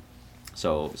opinion.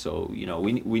 So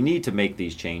we need to make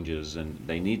these changes, and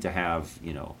they need to have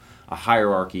a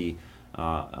hierarchy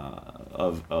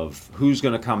of who's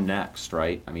going to come next,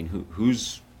 right? I mean,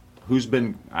 who's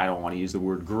been, I don't want to use the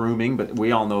word grooming, but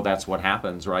we all know that's what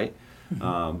happens, right?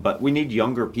 But we need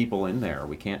younger people in there.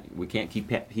 We can't keep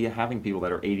having people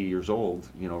that are 80 years old,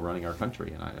 running our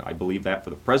country. And I believe that for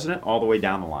the president all the way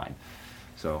down the line.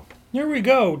 So here we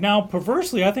go. Now,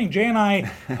 perversely, I think Jay and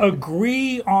I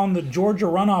agree on the Georgia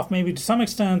runoff, maybe to some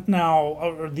extent now,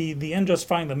 or the end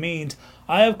justifying the means.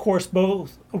 I, of course,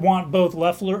 want both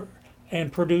Loeffler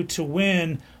and Perdue to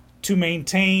win to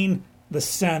maintain the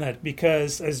Senate,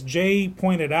 because, as Jay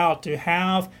pointed out, to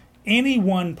have any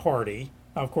one party,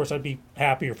 of course, I'd be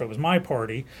happier if it was my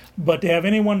party, but to have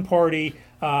any one party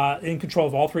in control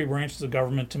of all three branches of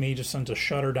government, to me, just sends a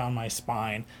shudder down my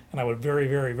spine. And I would very,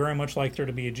 very, very much like there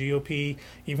to be a GOP,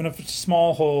 even if it's a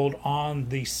small hold, on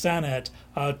the Senate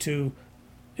to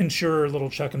ensure a little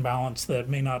check and balance that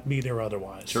may not be there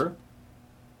otherwise. Sure.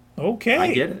 Okay.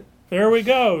 I get it. There we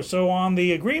go. So on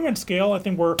the agreement scale, I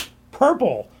think we're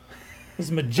purple, as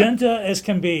magenta as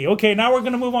can be. Okay, now we're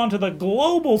going to move on to the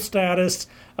global status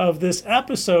of this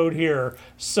episode here.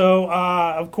 So,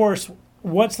 of course,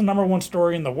 what's the number one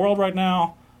story in the world right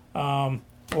now?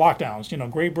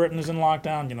 Lockdowns. Great Britain is in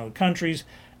lockdown.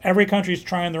 Every country's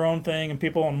trying their own thing, and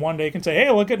people on one day can say,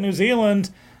 hey, look at New Zealand.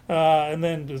 And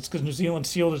then it's because New Zealand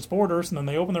sealed its borders, and then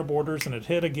they opened their borders, and it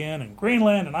hit again, and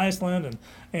Greenland and Iceland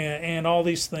and all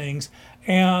these things.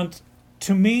 And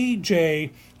to me,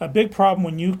 Jay, a big problem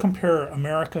when you compare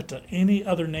America to any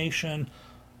other nation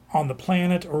on the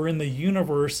planet or in the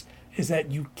universe is that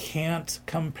you can't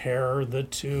compare the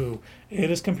two.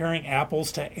 It is comparing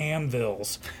apples to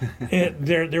anvils.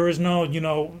 There is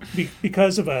no,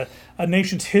 because of a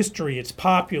nation's history, its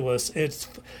populace,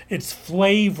 its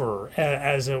flavor,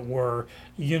 as it were.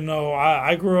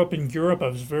 I grew up in Europe. I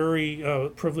was very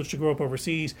privileged to grow up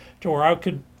overseas, to where I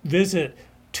could visit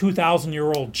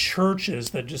 2,000-year-old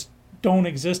churches that just don't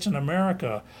exist in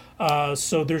America.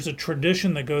 So there's a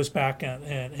tradition that goes back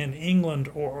in England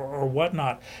or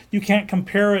whatnot. You can't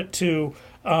compare it to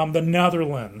the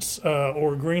Netherlands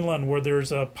or Greenland, where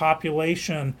there's a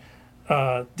population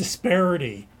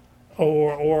disparity,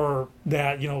 or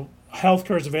that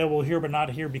healthcare is available here but not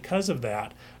here because of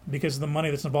that, because of the money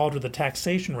that's involved or the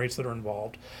taxation rates that are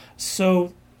involved.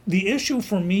 So the issue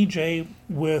for me, Jay,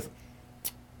 with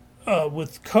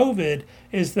COVID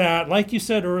is that, like you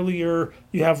said earlier,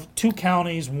 you have two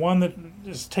counties, one that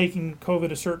is taking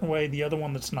COVID a certain way, the other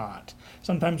one that's not.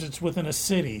 Sometimes it's within a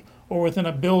city or within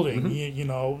a building,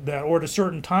 that, or at a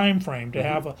certain time frame to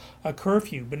have a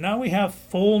curfew. But now we have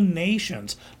full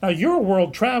nations. Now, you're a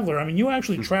world traveler. I mean, you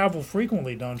actually travel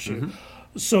frequently, don't you?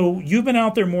 So you've been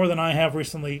out there more than I have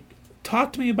recently.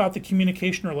 Talk to me about the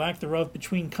communication or lack thereof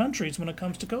between countries when it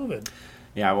comes to COVID.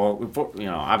 Yeah, well,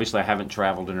 obviously I haven't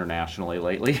traveled internationally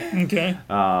lately. Okay.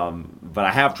 But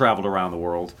I have traveled around the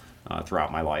world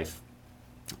throughout my life.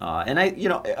 And I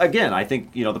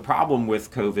think, the problem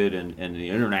with COVID and the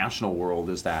international world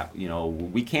is that,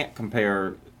 we can't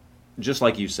compare, just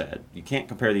like you said, you can't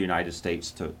compare the United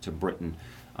States to Britain.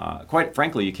 Quite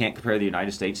frankly, you can't compare the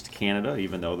United States to Canada,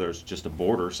 even though there's just a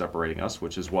border separating us,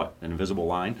 which is what, an invisible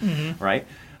line, right?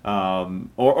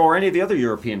 Or any of the other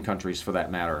European countries, for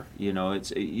that matter.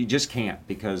 You just can't,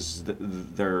 because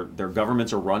their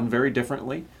governments are run very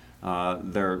differently.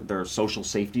 Their social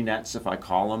safety nets, if I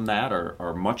call them that,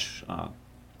 are much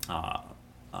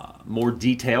more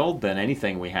detailed than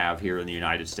anything we have here in the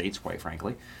United States, quite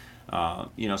frankly.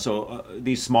 So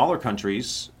these smaller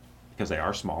countries, because they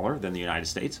are smaller than the United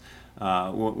States,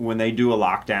 when they do a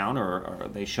lockdown or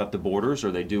they shut the borders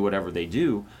or they do whatever they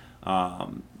do,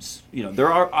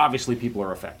 there are obviously people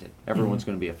are affected. Everyone's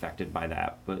going to be affected by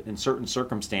that, but in certain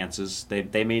circumstances,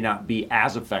 they may not be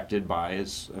as affected by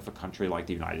as if a country like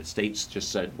the United States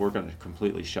just said we're going to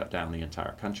completely shut down the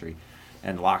entire country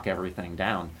and lock everything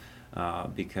down,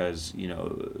 because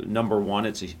number one,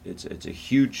 it's a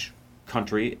huge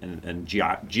country, and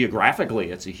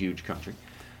geographically it's a huge country,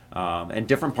 and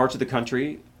different parts of the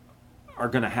country are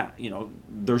going to have,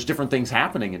 there's different things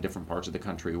happening in different parts of the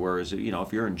country. Whereas,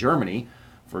 if you're in Germany,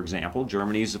 for example,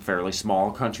 Germany's a fairly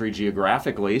small country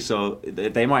geographically, so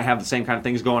they might have the same kind of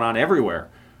things going on everywhere,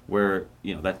 where,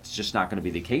 that's just not going to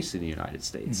be the case in the United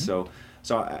States. So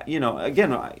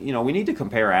again, we need to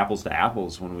compare apples to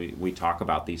apples when we talk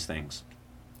about these things.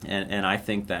 And I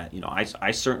think that,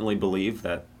 I certainly believe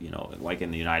that, like in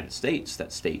the United States,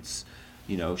 that states,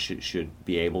 should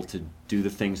be able to do the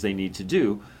things they need to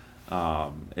do,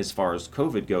 as far as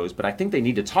COVID goes, but I think they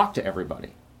need to talk to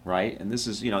everybody, right? And this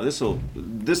is,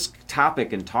 this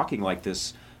topic and talking like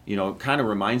this, kind of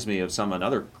reminds me of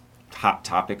another hot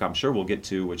topic I'm sure we'll get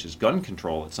to, which is gun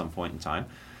control at some point in time,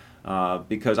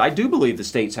 because I do believe the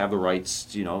states have the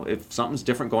rights. If something's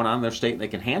different going on in their state and they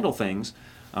can handle things,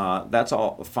 that's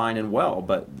all fine and well.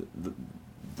 But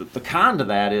the con to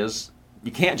that is,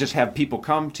 you can't just have people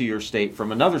come to your state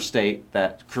from another state.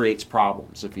 That creates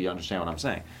problems, if you understand what I'm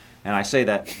saying. And I say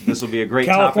that this will be a great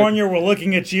California, topic. We're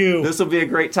looking at you. This will be a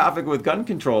great topic with gun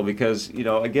control because,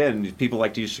 again, people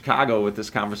like to use Chicago with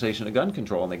this conversation of gun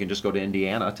control, and they can just go to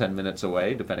Indiana 10 minutes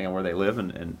away, depending on where they live,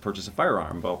 and purchase a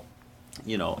firearm. Well,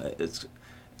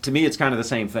 to me, it's kind of the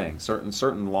same thing.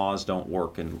 Certain laws don't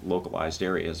work in localized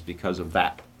areas because of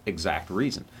that exact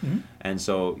reason. And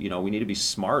so, we need to be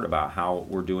smart about how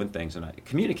we're doing things. And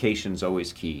communication is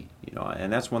always key,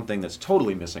 and that's one thing that's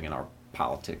totally missing in our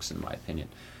politics, in my opinion.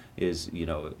 Is,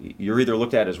 you're either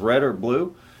looked at as red or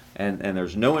blue, and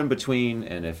there's no in between.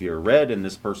 And if you're red and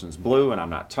this person's blue and I'm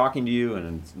not talking to you,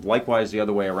 and likewise the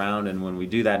other way around, and when we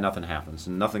do that, nothing happens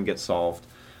and nothing gets solved,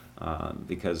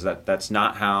 because that's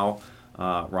not how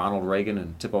Ronald Reagan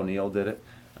and Tip O'Neill did it.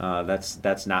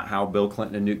 That's not how Bill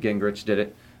Clinton and Newt Gingrich did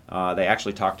it. They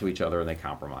actually talked to each other and they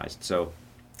compromised. So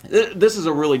this is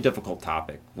a really difficult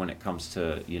topic when it comes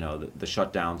to the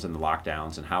shutdowns and the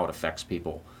lockdowns and how it affects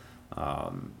people. I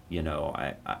don't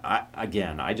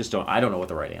know what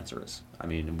the right answer is. I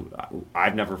mean,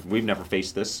 we've never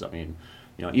faced this. I mean,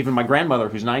 even my grandmother,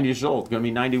 who's 90 years old, going to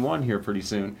be 91 here pretty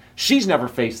soon, she's never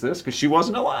faced this because she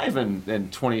wasn't alive in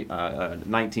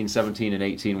 19, 17, and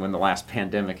 18 when the last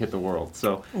pandemic hit the world.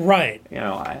 So, right.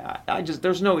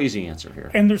 There's no easy answer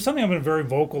here. And there's something I've been very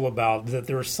vocal about, that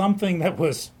there's something that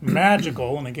was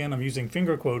magical, and again, I'm using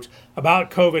finger quotes,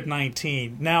 about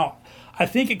COVID-19. Now, I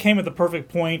think it came at the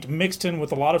perfect point, mixed in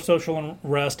with a lot of social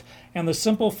unrest, and the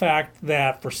simple fact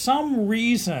that for some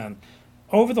reason,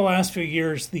 over the last few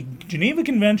years, the Geneva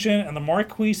Convention and the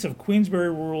Marquis of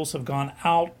Queensberry rules have gone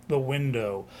out the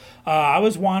window. I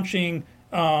was watching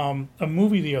a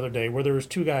movie the other day where there was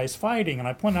two guys fighting, and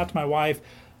I pointed out to my wife,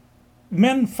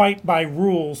 men fight by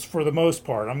rules for the most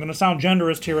part. I'm going to sound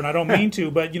genderist here, and I don't mean to,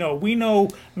 but, we know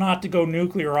not to go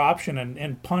nuclear option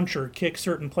and punch or kick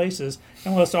certain places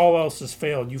unless all else has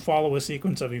failed. You follow a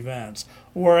sequence of events.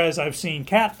 Whereas I've seen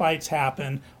cat fights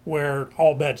happen where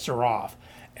all bets are off.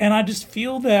 And I just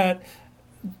feel that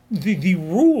the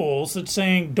rules that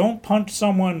saying don't punch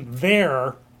someone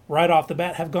there right off the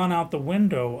bat have gone out the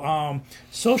window.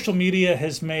 Social media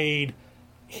has made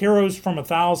heroes from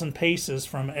 1,000 paces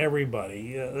from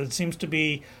everybody. It seems to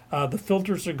be the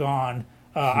filters are gone.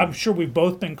 I'm sure we've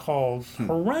both been called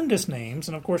horrendous names,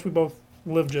 and of course we both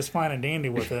live just fine and dandy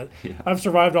with it. Yeah. I've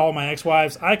survived all my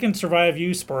ex-wives. I can survive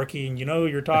you, Sparky, and you know who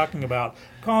you're talking about,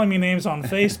 calling me names on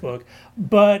Facebook.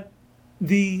 But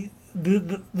the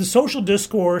the social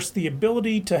discourse, the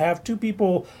ability to have two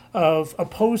people of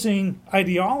opposing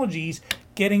ideologies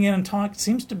getting in and talk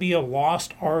seems to be a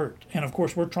lost art. And of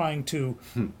course, we're trying to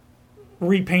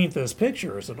repaint this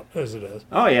picture as it is.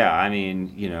 Oh yeah, I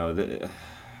mean,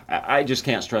 I just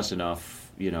can't stress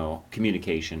enough,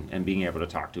 communication and being able to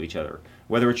talk to each other.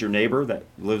 Whether it's your neighbor that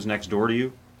lives next door to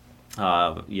you,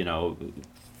 fellow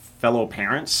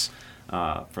parents,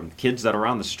 from kids that are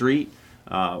on the street,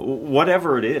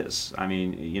 whatever it is. I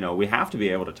mean, we have to be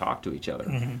able to talk to each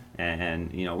other,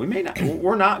 and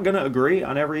we're not going to agree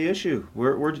on every issue.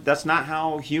 That's not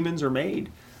how humans are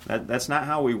made. That's not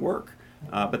how we work.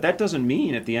 But that doesn't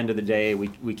mean at the end of the day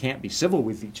we can't be civil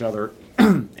with each other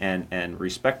and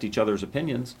respect each other's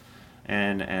opinions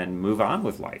and move on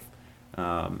with life.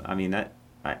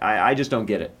 I just don't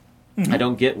get it. I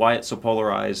don't get why it's so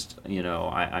polarized.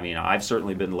 I've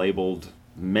certainly been labeled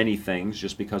many things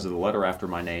just because of the letter after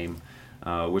my name,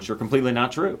 which are completely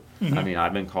not true.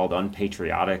 I've been called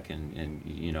unpatriotic and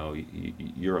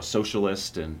you're a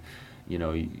socialist and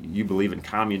you believe in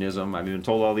communism. I've been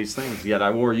told all these things, yet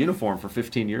I wore a uniform for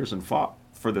 15 years and fought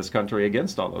for this country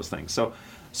against all those things. So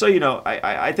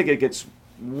I think it gets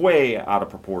way out of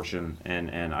proportion,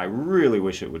 and I really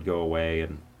wish it would go away.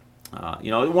 And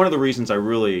one of the reasons I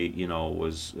really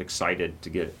was excited to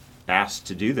get asked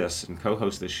to do this and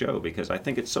co-host this show, because I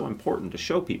think it's so important to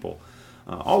show people,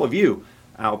 all of you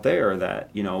out there, that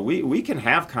we can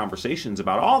have conversations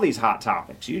about all these hot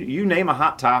topics. You name a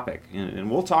hot topic,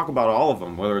 and we'll talk about all of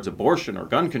them, whether it's abortion or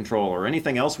gun control or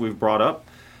anything else we've brought up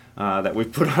that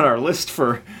we've put on our list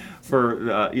for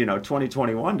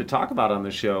 2021 to talk about on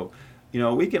the show.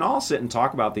 We can all sit and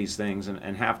talk about these things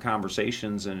and have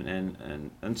conversations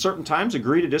and certain times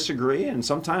agree to disagree, and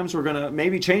sometimes we're going to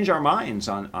maybe change our minds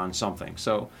on something.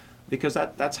 So, because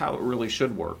that's how it really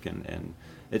should work, and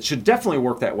it should definitely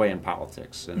work that way in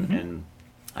politics. And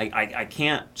I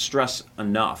can't stress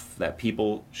enough that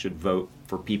people should vote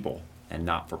for people and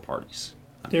not for parties.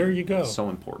 There you go. It's so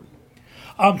important.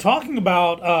 I'm talking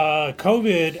about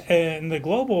COVID and the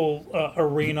global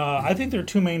arena. I think there are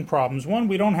two main problems. One,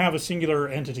 we don't have a singular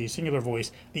entity, singular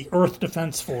voice, the Earth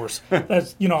Defense Force.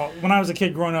 That's, when I was a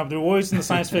kid growing up, there was always in the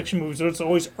science fiction movies, there's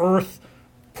always Earth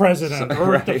President, Earth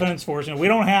Right. Defense Force. We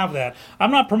don't have that.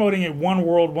 I'm not promoting a one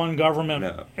world, one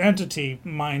government entity,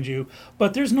 mind you,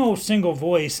 but there's no single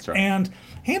voice. That's right. And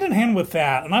hand in hand with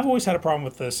that, and I've always had a problem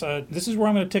with this, this is where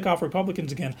I'm going to tick off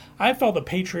Republicans again. I felt the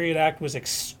Patriot Act was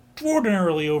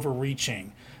extraordinarily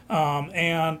overreaching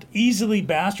and easily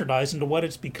bastardized into what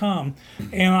it's become.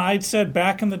 And I'd said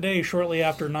back in the day, shortly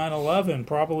after 9/11,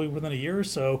 probably within a year or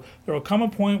so, there will come a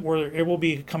point where it will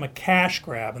become a cash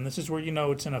grab, and this is where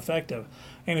it's ineffective.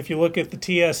 And if you look at the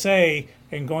TSA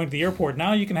and going to the airport,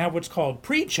 now you can have what's called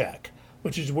pre-check,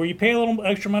 which is where you pay a little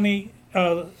extra money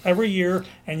every year,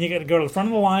 and you get to go to the front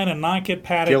of the line and not get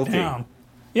patted down.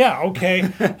 Yeah,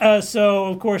 okay. So,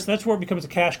 of course, that's where it becomes a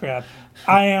cash grab.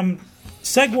 I am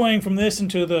segueing from this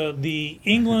into the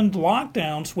England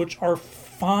lockdowns, which are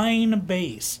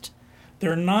fine-based.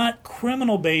 They're not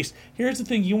criminal-based. Here's the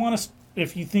thing.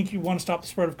 If you think you want to stop the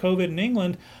spread of COVID in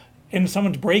England and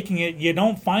someone's breaking it, you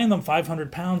don't fine them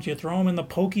 500 pounds. You throw them in the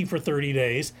pokey for 30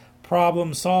 days.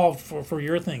 Problem solved for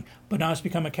your thing. But now it's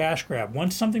become a cash grab.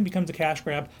 Once something becomes a cash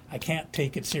grab, I can't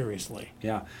take it seriously.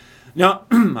 Yeah. No,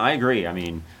 I agree.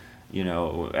 After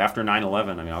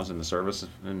 9/11, I was in the service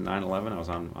in 9/11. I was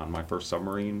on my first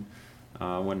submarine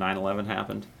when 9/11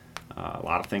 happened. A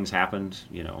lot of things happened,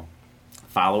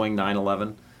 following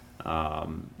 9/11.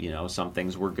 Some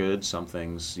things were good. Some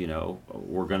things,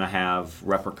 were going to have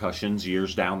repercussions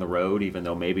years down the road, even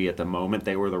though maybe at the moment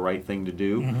they were the right thing to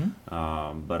do.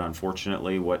 But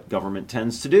unfortunately, what government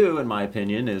tends to do, in my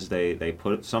opinion, is they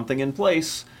put something in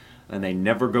place and they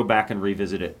never go back and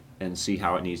revisit it and see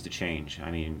how it needs to change.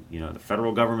 The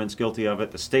federal government's guilty of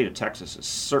it. The state of Texas is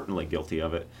certainly guilty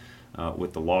of it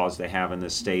with the laws they have in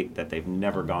this state, that they've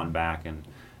never gone back and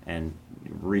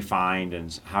refined,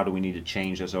 and how do we need to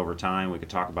change this over time. We could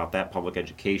talk about that, public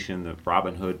education, the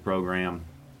Robin Hood program,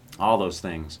 all those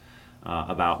things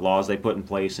about laws they put in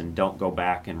place and don't go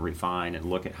back and refine and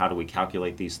look at how do we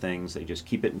calculate these things. They just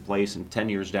keep it in place, and 10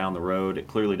 years down the road it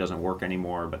clearly doesn't work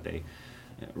anymore, but they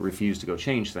refuse to go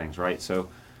change things, right? So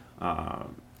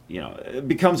it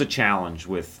becomes a challenge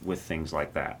with things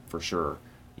like that, for sure.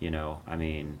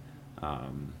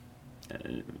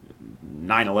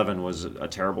 9/11 was a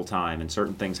terrible time, and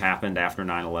certain things happened after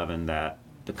 9/11 that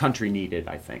the country needed,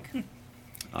 I think.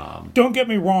 Don't get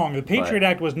me wrong, the Patriot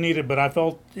Act was needed, but I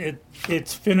felt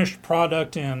its finished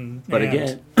product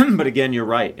But again, you're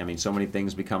right. So many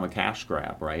things become a cash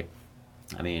grab, right?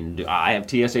 I mean, I have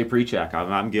TSA PreCheck.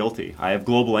 I'm guilty. I have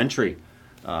global entry.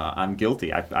 I'm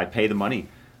guilty. I pay the money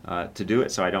to do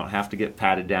it, so I don't have to get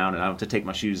patted down, and I don't have to take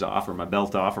my shoes off or my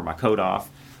belt off or my coat off.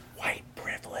 White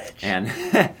privilege. And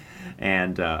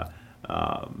and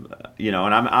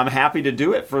and I'm happy to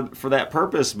do it for that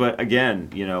purpose. But again,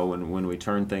 when we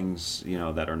turn things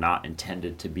that are not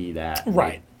intended to be that,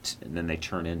 right, and then they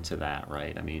turn into that,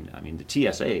 right? I mean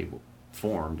the TSA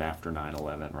formed after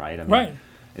 9/11, right? I mean, right.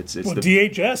 It's the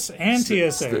DHS and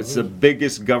TSA. It's the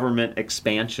biggest government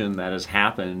expansion that has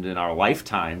happened in our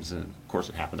lifetimes, and of course,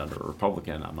 it happened under a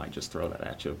Republican. I might just throw that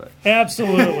at you, but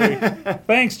absolutely.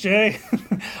 Thanks, Jay.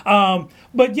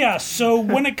 But yeah, so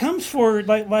when it comes for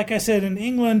like I said, in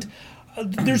England,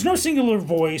 there's no singular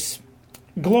voice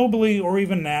globally or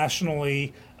even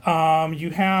nationally. You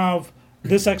have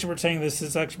this expert saying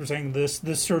this expert saying this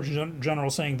Surgeon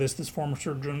General saying this former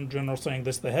Surgeon General saying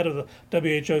this, the head of the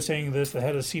WHO saying this, the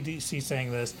head of CDC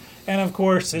saying this. And of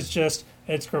course, it's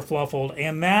kerfluffled.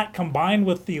 And that combined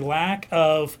with the lack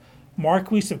of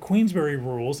Marquis of Queensberry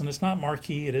rules, and it's not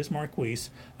Marquis, it is Marquis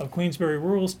of Queensberry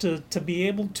rules, to be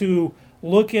able to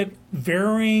look at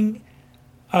varying...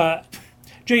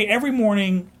 Jay, every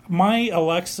morning... My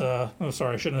Alexa, I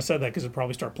shouldn't have said that because it'd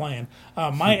probably start playing.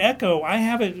 My Echo, I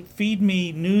have it feed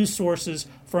me news sources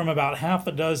from about half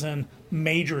a dozen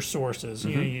major sources.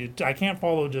 Mm-hmm. I can't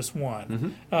follow just one.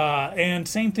 Mm-hmm. And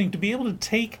same thing, to be able to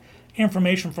take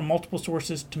information from multiple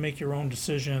sources to make your own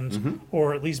decisions, mm-hmm.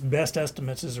 or at least best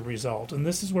estimates as a result. And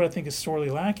this is what I think is sorely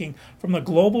lacking from the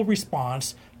global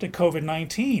response to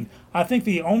COVID-19. I think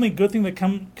the only good thing that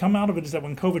come out of it is that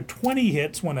when COVID-20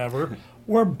 hits, whenever,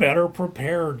 we're better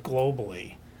prepared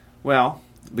globally. Well,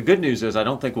 the good news is I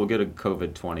don't think we'll get a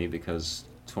COVID-20 because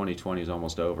 2020 is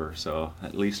almost over. So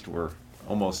at least we're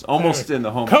almost in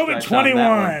the home stretch.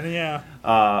 COVID-21, yeah.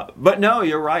 But no,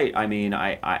 you're right. I mean,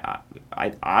 I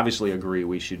obviously agree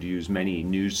we should use many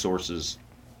news sources.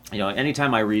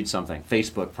 Anytime I read something,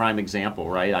 Facebook, prime example,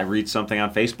 right? I read something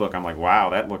on Facebook, I'm like,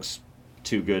 wow, that looks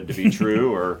too good to be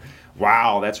true, or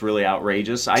wow, that's really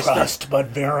outrageous. But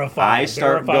verify. I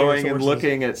start going and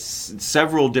looking at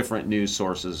several different news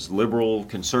sources, liberal,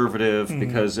 conservative, mm-hmm.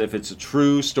 because if it's a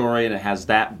true story and it has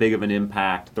that big of an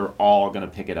impact, they're all going to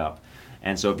pick it up.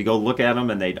 And so if you go look at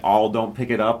them and they all don't pick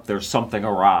it up, there's something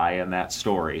awry in that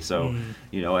story. So,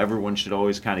 everyone should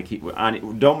always kind of keep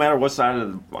on. Don't matter what side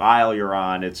of the aisle you're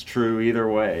on, it's true either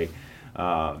way.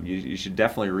 You should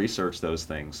definitely research those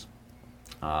things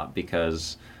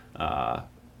because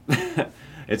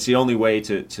it's the only way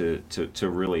to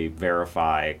really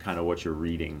verify kind of what you're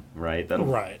reading, right?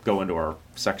 That'll go into our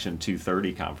Section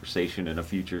 230 conversation in a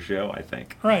future show, I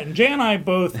think. Right, and Jay and I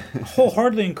both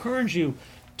wholeheartedly encourage you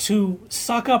to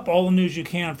suck up all the news you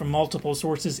can from multiple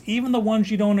sources, even the ones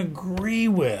you don't agree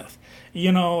with.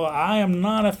 I am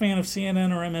not a fan of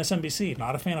CNN or MSNBC,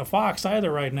 not a fan of Fox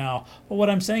either right now. But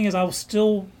what I'm saying is I'll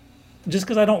still, just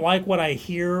because I don't like what I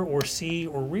hear or see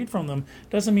or read from them,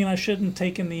 doesn't mean I shouldn't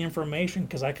take in the information,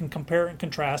 because I can compare and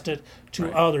contrast it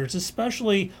to others,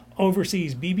 especially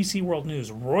overseas. BBC World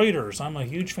News, Reuters. I'm a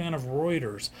huge fan of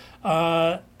Reuters.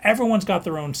 Everyone's got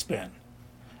their own spin.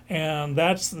 And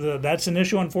that's an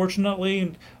issue,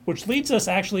 unfortunately, which leads us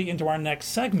actually into our next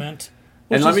segment.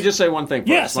 And let me just say one thing first.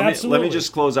 Yes, absolutely. Let me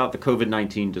just close out the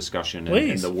COVID-19 discussion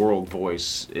and the world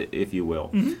voice, if you will.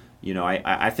 Mm-hmm.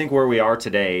 I think where we are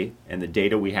today and the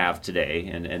data we have today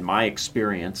and my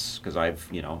experience, because I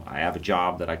have a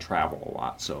job that I travel a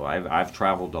lot. So I've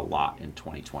traveled a lot in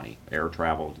 2020, air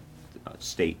traveled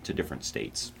state to different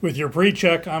states. With your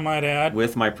pre-check, I might add.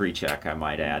 With my pre-check, I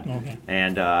might add. Okay.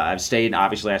 And I stay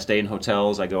in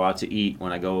hotels. I go out to eat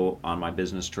when I go on my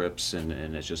business trips, and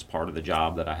it's just part of the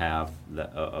job that I have,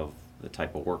 of the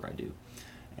type of work I do.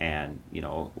 And,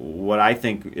 what I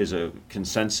think is a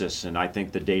consensus, and I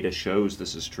think the data shows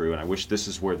this is true, and I wish this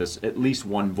is where at least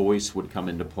one voice would come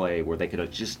into play, where they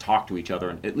could just talk to each other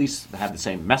and at least have the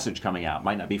same message coming out.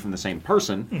 Might not be from the same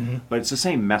person, mm-hmm. but it's the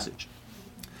same message.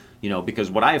 Because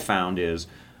what I have found is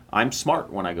I'm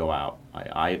smart when I go out.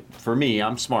 For me,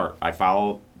 I'm smart. I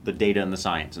follow the data and the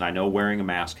science, and I know wearing a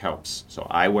mask helps. So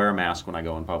I wear a mask when I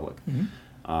go in public. Mm-hmm.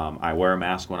 I wear a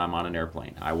mask when I'm on an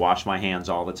airplane. I wash my hands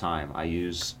all the time. I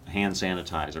use hand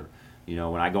sanitizer.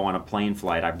 When I go on a plane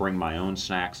flight, I bring my own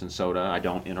snacks and soda. I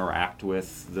don't interact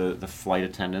with the flight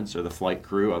attendants or the flight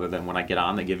crew, other than when I get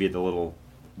on, they give you the little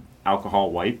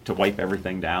alcohol wipe to wipe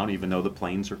everything down, even though the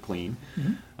planes are clean.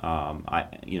 Mm-hmm.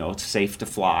 It's safe to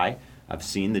fly. I've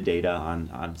seen the data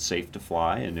on safe to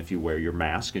fly, and if you wear your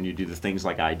mask and you do the things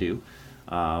like I do.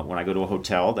 When I go to a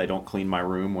hotel, they don't clean my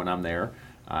room when I'm there.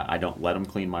 I don't let them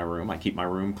clean my room. I keep my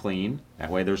room clean.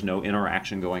 That way there's no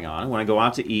interaction going on. When I go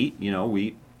out to eat,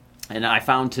 and I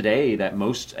found today that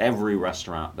most every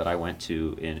restaurant that I went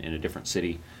to in a different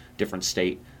city, different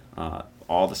state,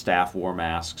 all the staff wore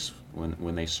masks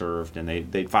when they served, and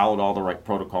they followed all the right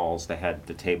protocols. They had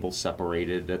the tables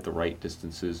separated at the right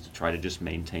distances to try to just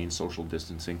maintain social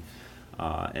distancing.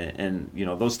 And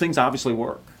those things obviously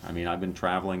work. I mean, I've been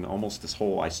traveling almost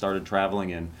I started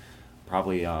traveling in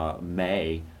probably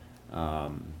May,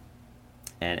 and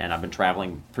I've been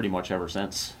traveling pretty much ever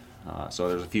since. So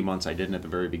there's a few months I didn't at the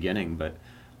very beginning, but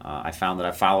I found that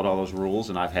I followed all those rules,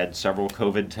 and I've had several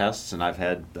COVID tests, and I've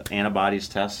had the antibodies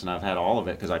tests, and I've had all of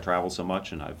it because I travel so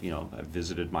much, and I've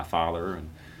visited my father, and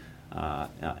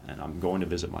I'm going to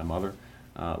visit my mother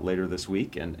later this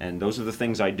week, and those are the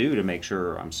things I do to make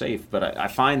sure I'm safe. But I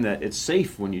find that it's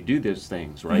safe when you do those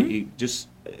things, right?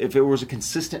 Mm-hmm. If it was a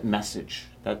consistent message,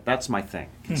 that's my thing,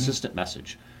 consistent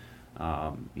message,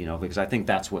 because I think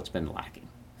that's what's been lacking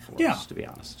for us, to be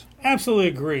honest. Absolutely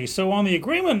agree. So on the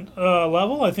agreement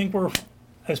level, I think we're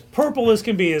as purple as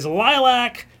can be, as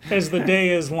lilac as the day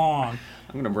is long.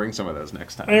 I'm going to bring some of those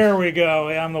next time. There we go.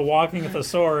 I'm the walking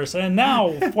thesaurus. And now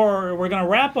we're going to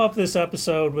wrap up this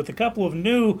episode with a couple of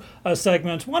new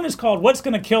segments. One is called What's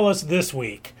Going to Kill Us This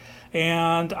Week?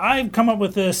 And I've come up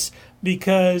with this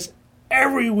because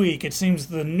every week it seems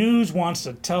the news wants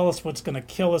to tell us what's going to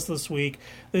kill us this week.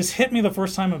 This hit me the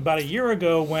first time about a year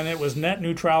ago when it was net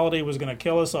neutrality was going to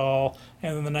kill us all,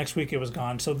 and then the next week it was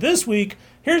gone. So this week,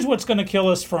 here's what's going to kill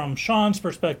us from Sean's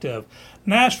perspective.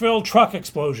 Nashville truck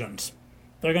explosions.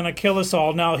 They're going to kill us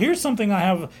all. Now, here's something I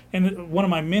have in one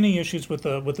of my many issues with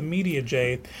the media,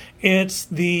 Jay. It's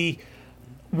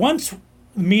once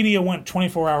media went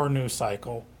 24-hour news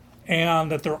cycle,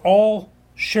 and that they're all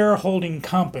shareholding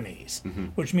companies,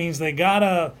 which means they got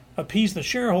to appease the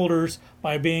shareholders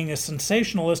by being as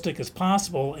sensationalistic as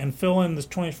possible and fill in this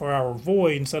 24-hour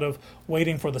void instead of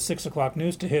waiting for the 6 o'clock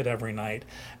news to hit every night.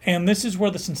 And this is where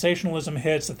the sensationalism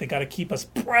hits, that they got to keep us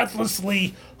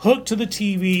breathlessly hooked to the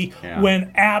TV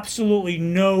when absolutely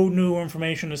no new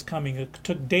information is coming. It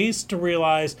took days to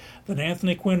realize that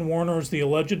Anthony Quinn Warner is the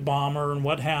alleged bomber and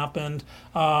what happened.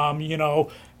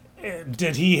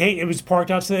 Did he hate? It was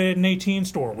parked outside an AT&T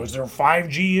store. Was there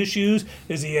 5G issues?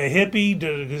 Is he a hippie?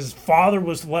 His father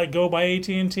was let go by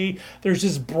AT&T? There's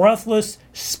this breathless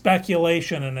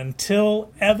speculation, and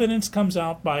until evidence comes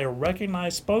out by a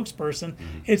recognized spokesperson,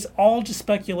 it's all just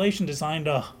speculation designed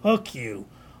to hook you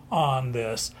on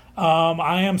this.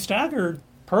 I am staggered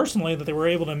personally that they were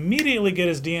able to immediately get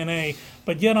his DNA,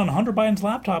 but yet on Hunter Biden's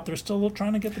laptop they're still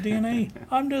trying to get the DNA.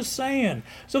 I'm just saying.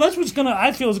 So that's what's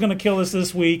I feel is gonna kill us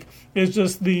this week, is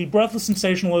just the breathless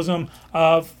sensationalism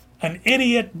of an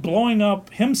idiot blowing up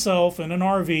himself in an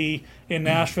RV in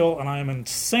Nashville, and I am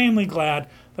insanely glad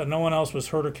that no one else was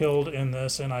hurt or killed in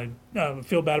this, and I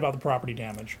feel bad about the property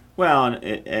damage. Well,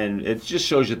 and it just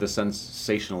shows you the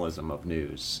sensationalism of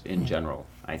news in general,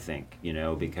 I think,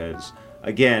 because,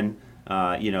 again,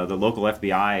 the local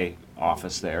FBI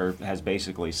office there has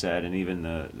basically said, and even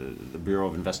the Bureau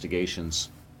of Investigations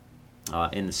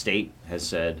in the state has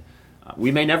said,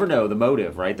 we may never know the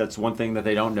motive, right? That's one thing that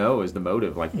they don't know is the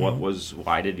motive. Like,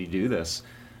 why did he do this?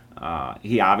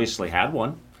 He obviously had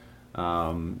one.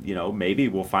 Maybe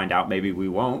we'll find out, maybe we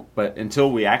won't. But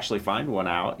until we actually find one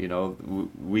out,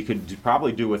 we could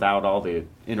probably do without all the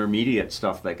intermediate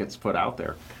stuff that gets put out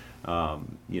there.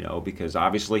 Because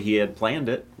obviously he had planned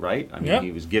it, right? I mean,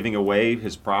 He was giving away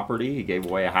his property. He gave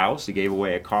away a house. He gave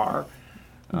away a car.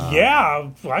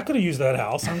 I could have used that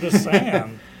house. I'm just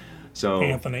saying.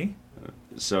 Anthony.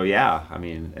 So yeah, I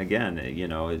mean, again,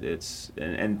 it's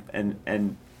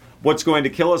and what's going to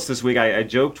kill us this week? I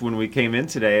joked when we came in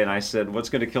today, and I said, "What's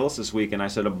going to kill us this week?" And I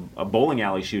said, "A bowling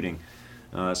alley shooting."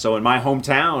 So in my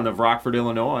hometown of Rockford,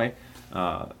 Illinois.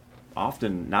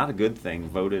 Often not a good thing,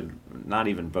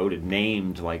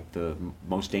 named like the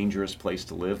most dangerous place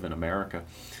to live in America.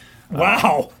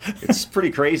 Wow. It's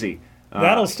pretty crazy.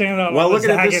 That'll stand out. Well, look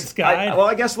at this.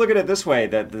 I guess look at it this way: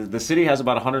 that the city has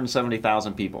about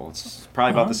 170,000 people. It's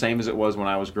probably about the same as it was when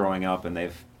I was growing up, and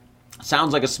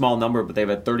sounds like a small number, but they've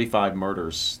had 35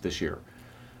 murders this year.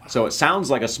 So it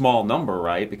sounds like a small number,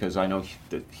 right? Because I know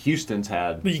that Houston's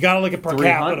had. But you got to look at per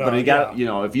capita. But you got,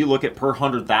 if you look at per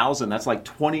 100,000, that's like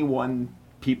 21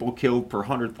 people killed per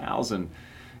 100,000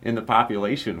 in the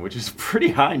population, which is a pretty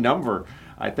high number,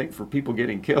 I think, for people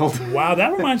getting killed. Wow,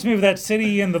 that reminds me of that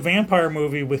city in the vampire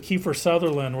movie with Kiefer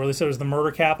Sutherland, where they said it was the murder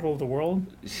capital of the world.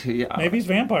 Yeah, maybe it's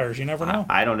vampires. You never know.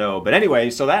 I don't know, but anyway,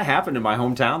 so that happened in my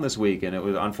hometown this week, and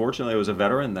unfortunately it was a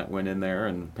veteran that went in there,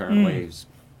 and apparently.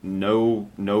 No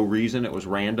reason. It was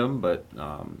random, but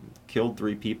killed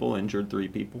 3 people, injured 3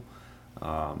 people.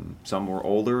 Some were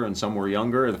older and some were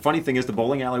younger. The funny thing is the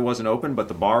bowling alley wasn't open, but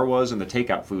the bar was and the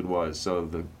takeout food was. So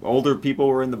the older people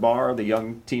were in the bar, the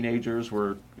young teenagers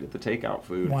were at the takeout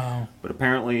food. Wow. But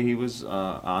apparently he was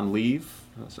on leave,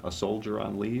 a soldier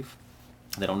on leave.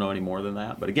 They don't know any more than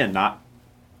that. But again,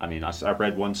 I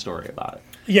read one story about it.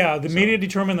 Yeah, the media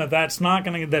determined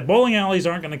that bowling alleys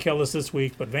aren't going to kill us this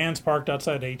week, but vans parked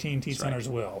outside AT&T centers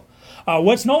will.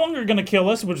 What's no longer going to kill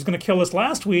us, which was going to kill us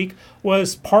last week,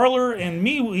 was Parler and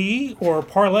MeWe, or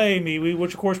Parlay MeWe,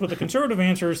 which of course were the conservative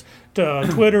answers to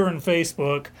Twitter and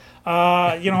Facebook.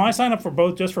 I sign up for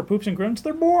both just for poops and grins.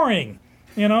 They're boring.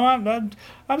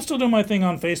 I'm still doing my thing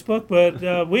on Facebook, but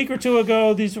a week or two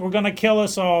ago, these were going to kill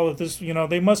us all.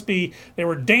 They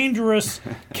were dangerous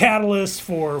catalysts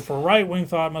for right-wing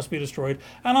thought, must be destroyed.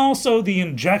 And also the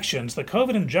injections, the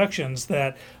COVID injections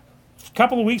that a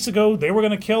couple of weeks ago, they were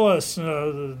going to kill us.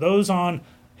 Those on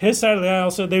his side of the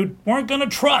aisle said they weren't going to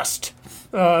trust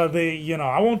I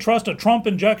won't trust a Trump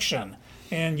injection.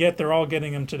 And yet they're all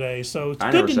getting them today. So it's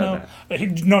good to know.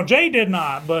 No, Jay did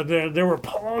not, but there were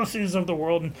Pelosi's of the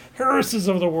world and Harris's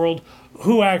of the world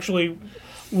who actually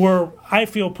were, I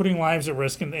feel, putting lives at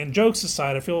risk. And jokes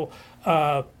aside, I feel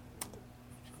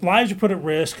lives are put at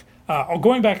risk.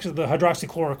 Going back to the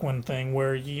hydroxychloroquine thing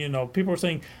where, people are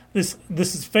saying this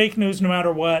is fake news no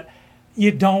matter what.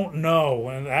 You don't know.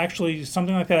 And actually,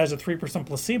 something like that has a 3%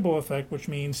 placebo effect, which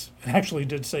means it actually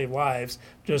did save lives,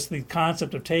 just the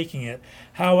concept of taking it.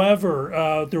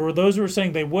 However, there were those who were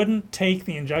saying they wouldn't take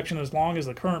the injection as long as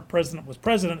the current president was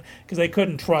president because they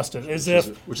couldn't trust it.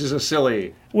 Which is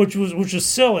silly. Which is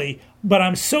silly. But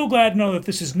I'm so glad to know that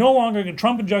this is no longer,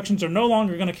 Trump injections are no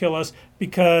longer going to kill us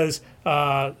because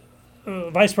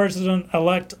Vice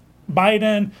President-elect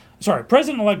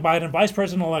President-elect Biden, Vice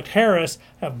President-elect Harris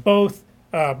have both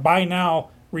by now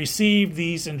received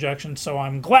these injections, so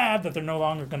I'm glad that they're no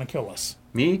longer going to kill us.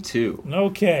 Me too.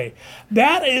 Okay.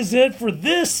 That is it for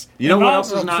this. You know what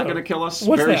else is not going to kill us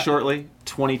shortly?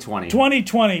 2020.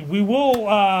 2020. We will,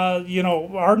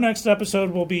 our next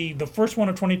episode will be the first one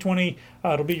of 2020.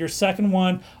 It'll be your second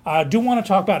one. I do want to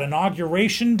talk about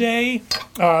Inauguration Day.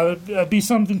 Be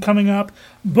something coming up.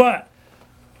 But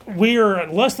we are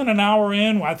less than an hour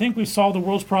in. I think we've solved the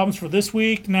world's problems for this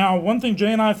week. Now, one thing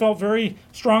Jay and I felt very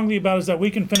strongly about is that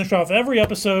we can finish off every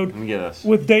episode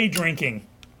with day drinking.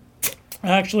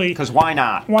 Actually, because why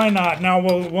not? Why not? Now,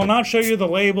 we'll not show you the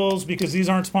labels because these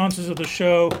aren't sponsors of the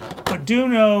show, but do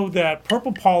know that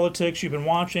Purple Politics you've been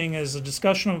watching is a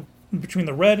discussion between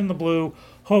the red and the blue,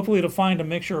 hopefully to find a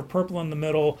mixture of purple in the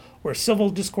middle where civil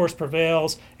discourse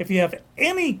prevails. If you have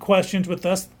any questions with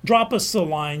us, drop us a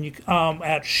line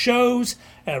at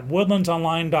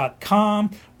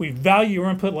shows@woodlandsonline.com. We value your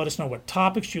input. Let us know what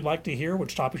topics you'd like to hear,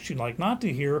 which topics you'd like not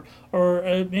to hear, or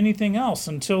anything else.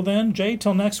 Until then, Jay,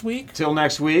 till next week. Till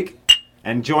next week,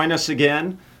 and join us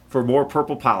again for more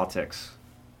Purple Politics.